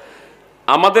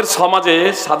 আমাদের সমাজে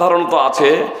সাধারণত আছে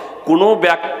কোনো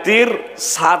ব্যক্তির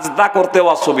সাজদা করতে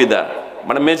অসুবিধা,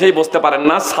 মানে মেঝেই বসতে পারেন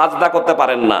না, সাজদা করতে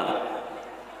পারেন না,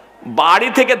 বাড়ি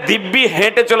থেকে দিব্যি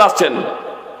হেঁটে চলে আসছেন।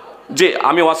 যে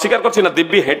আমি অস্বীকার করছি না,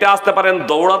 দিব্যি হেঁটে আসতে পারেন,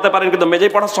 দৌড়াতে পারেন, কিন্তু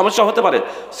মেঝেই পড়ার সমস্যা হতে পারে,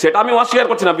 সেটা আমি অস্বীকার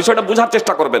করছি না, বিষয়টা বোঝার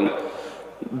চেষ্টা করবেন।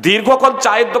 দীর্ঘক্ষণ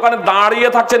চায়ের দোকানে দাঁড়িয়ে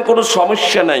থাকছেন, কোনো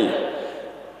সমস্যা নেই,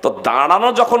 তো দাঁড়ানো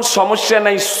যখন সমস্যা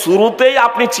নেই, শুরুতেই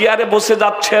আপনি চেয়ারে বসে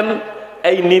যাচ্ছেন,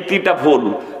 এই নীতিটা ভুল।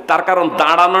 তার কারণ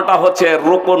দাঁড়ানোটা হচ্ছে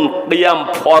রুকুন, কিয়াম,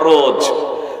 ফরজ,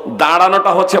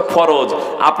 দাঁড়ানোটা হচ্ছে ফরজ।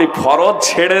 আপনি ফরজ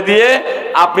ছেড়ে দিয়ে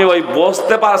আপনি ওই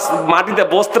মাটিতে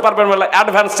বসতে পারবেন বলে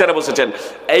অ্যাডভান্স চেয়ারে বসেছেন,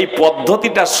 এই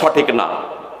পদ্ধতিটা সঠিক না।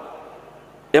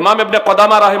 ইমাম ইবনে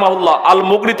কুদামা রাহিমাহুল্লাহ আল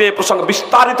মুগনিতে এই প্রসঙ্গে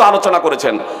বিস্তারিত আলোচনা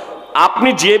করেছেন। আপনি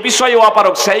যে বিষয়ে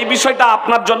অপারগ সেই বিষয়টা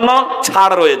আপনার জন্য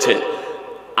ছাড় রয়েছে।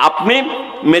 আপনি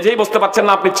মেঝেই বসতে পারছেন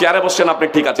না, আপনি চেয়ারে বসছেন, আপনি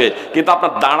ঠিক আছে, কিন্তু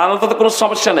আপনার দাঁড়ানোতে তো কোনো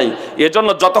সমস্যা নেই। এজন্য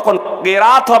যতক্ষণ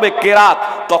কেরাত হবে, কেরাত,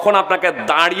 তখন আপনাকে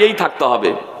দাঁড়িয়েই থাকতে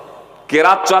হবে।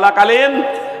 কেরাত চলাকালীন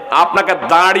আপনাকে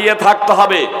দাঁড়িয়ে থাকতে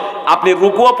হবে। আপনি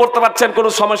রুকুও পড়তে পারছেন, কোনো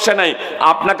সমস্যা নেই,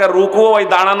 আপনাকে রুকু ওই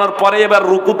দাঁড়ানোর পরে এবার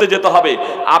রুকুতে যেতে হবে।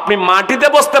 আপনি মাটিতে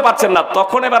বসতে পারছেন না,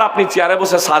 তখন এবার আপনি চেয়ারে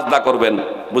বসে সাজদা করবেন।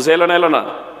 বুঝে এলো না? এলো না?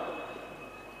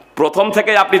 প্রথম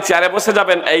থেকে আপনি চেয়ারে বসে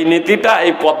যাবেন, এই নীতিটা,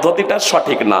 এই পদ্ধতিটা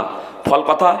সঠিক না। ফল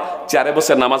কথা, চেয়ারে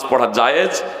বসে নামাজ পড়া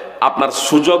জায়েজ, আপনার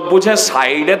সুযোগ বুঝে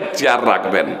সাইডে চেয়ার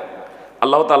রাখবেন।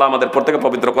 আল্লাহ তাআলা আমাদের প্রত্যেকে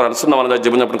পবিত্র কোরআন সুন্নাহ অনুযায়ী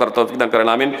জীবনযাপন করার তৌফিক দান করেন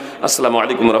আমিন। আসসালামু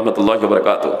আলাইকুম ওয়া রাহমাতুল্লাহি ওয়া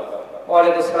বারাকাতুহু। ওয়া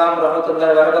আলাইকুম আসসালাম ওয়া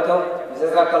রাহমাতুল্লাহি ওয়া বারাকাতুহু।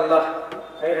 জাযাকাল্লাহ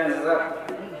খাইরান জাযাক।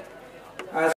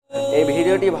 এই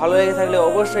ভিডিওটি ভালো লেগে থাকলে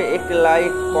অবশ্যই একটি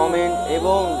লাইক, কমেন্ট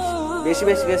এবং বেশি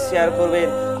বেশি করে শেয়ার করবেন।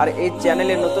 আর এই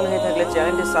চ্যানেলে নতুন হয়ে থাকলে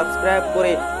চ্যানেলটি সাবস্ক্রাইব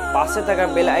করে পাশে থাকা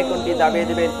বেল আইকনটি দাবিয়ে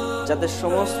দেবেন, যাতে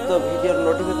সমস্ত ভিডিওর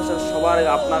নোটিফিকেশন সবার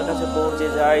আগে আপনার কাছে পৌঁছে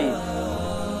যায়।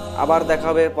 আবার দেখা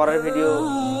হবে পরের ভিডিও।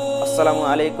 আসসালামু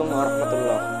আলাইকুম ওয়া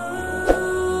রাহমাতুল্লাহ।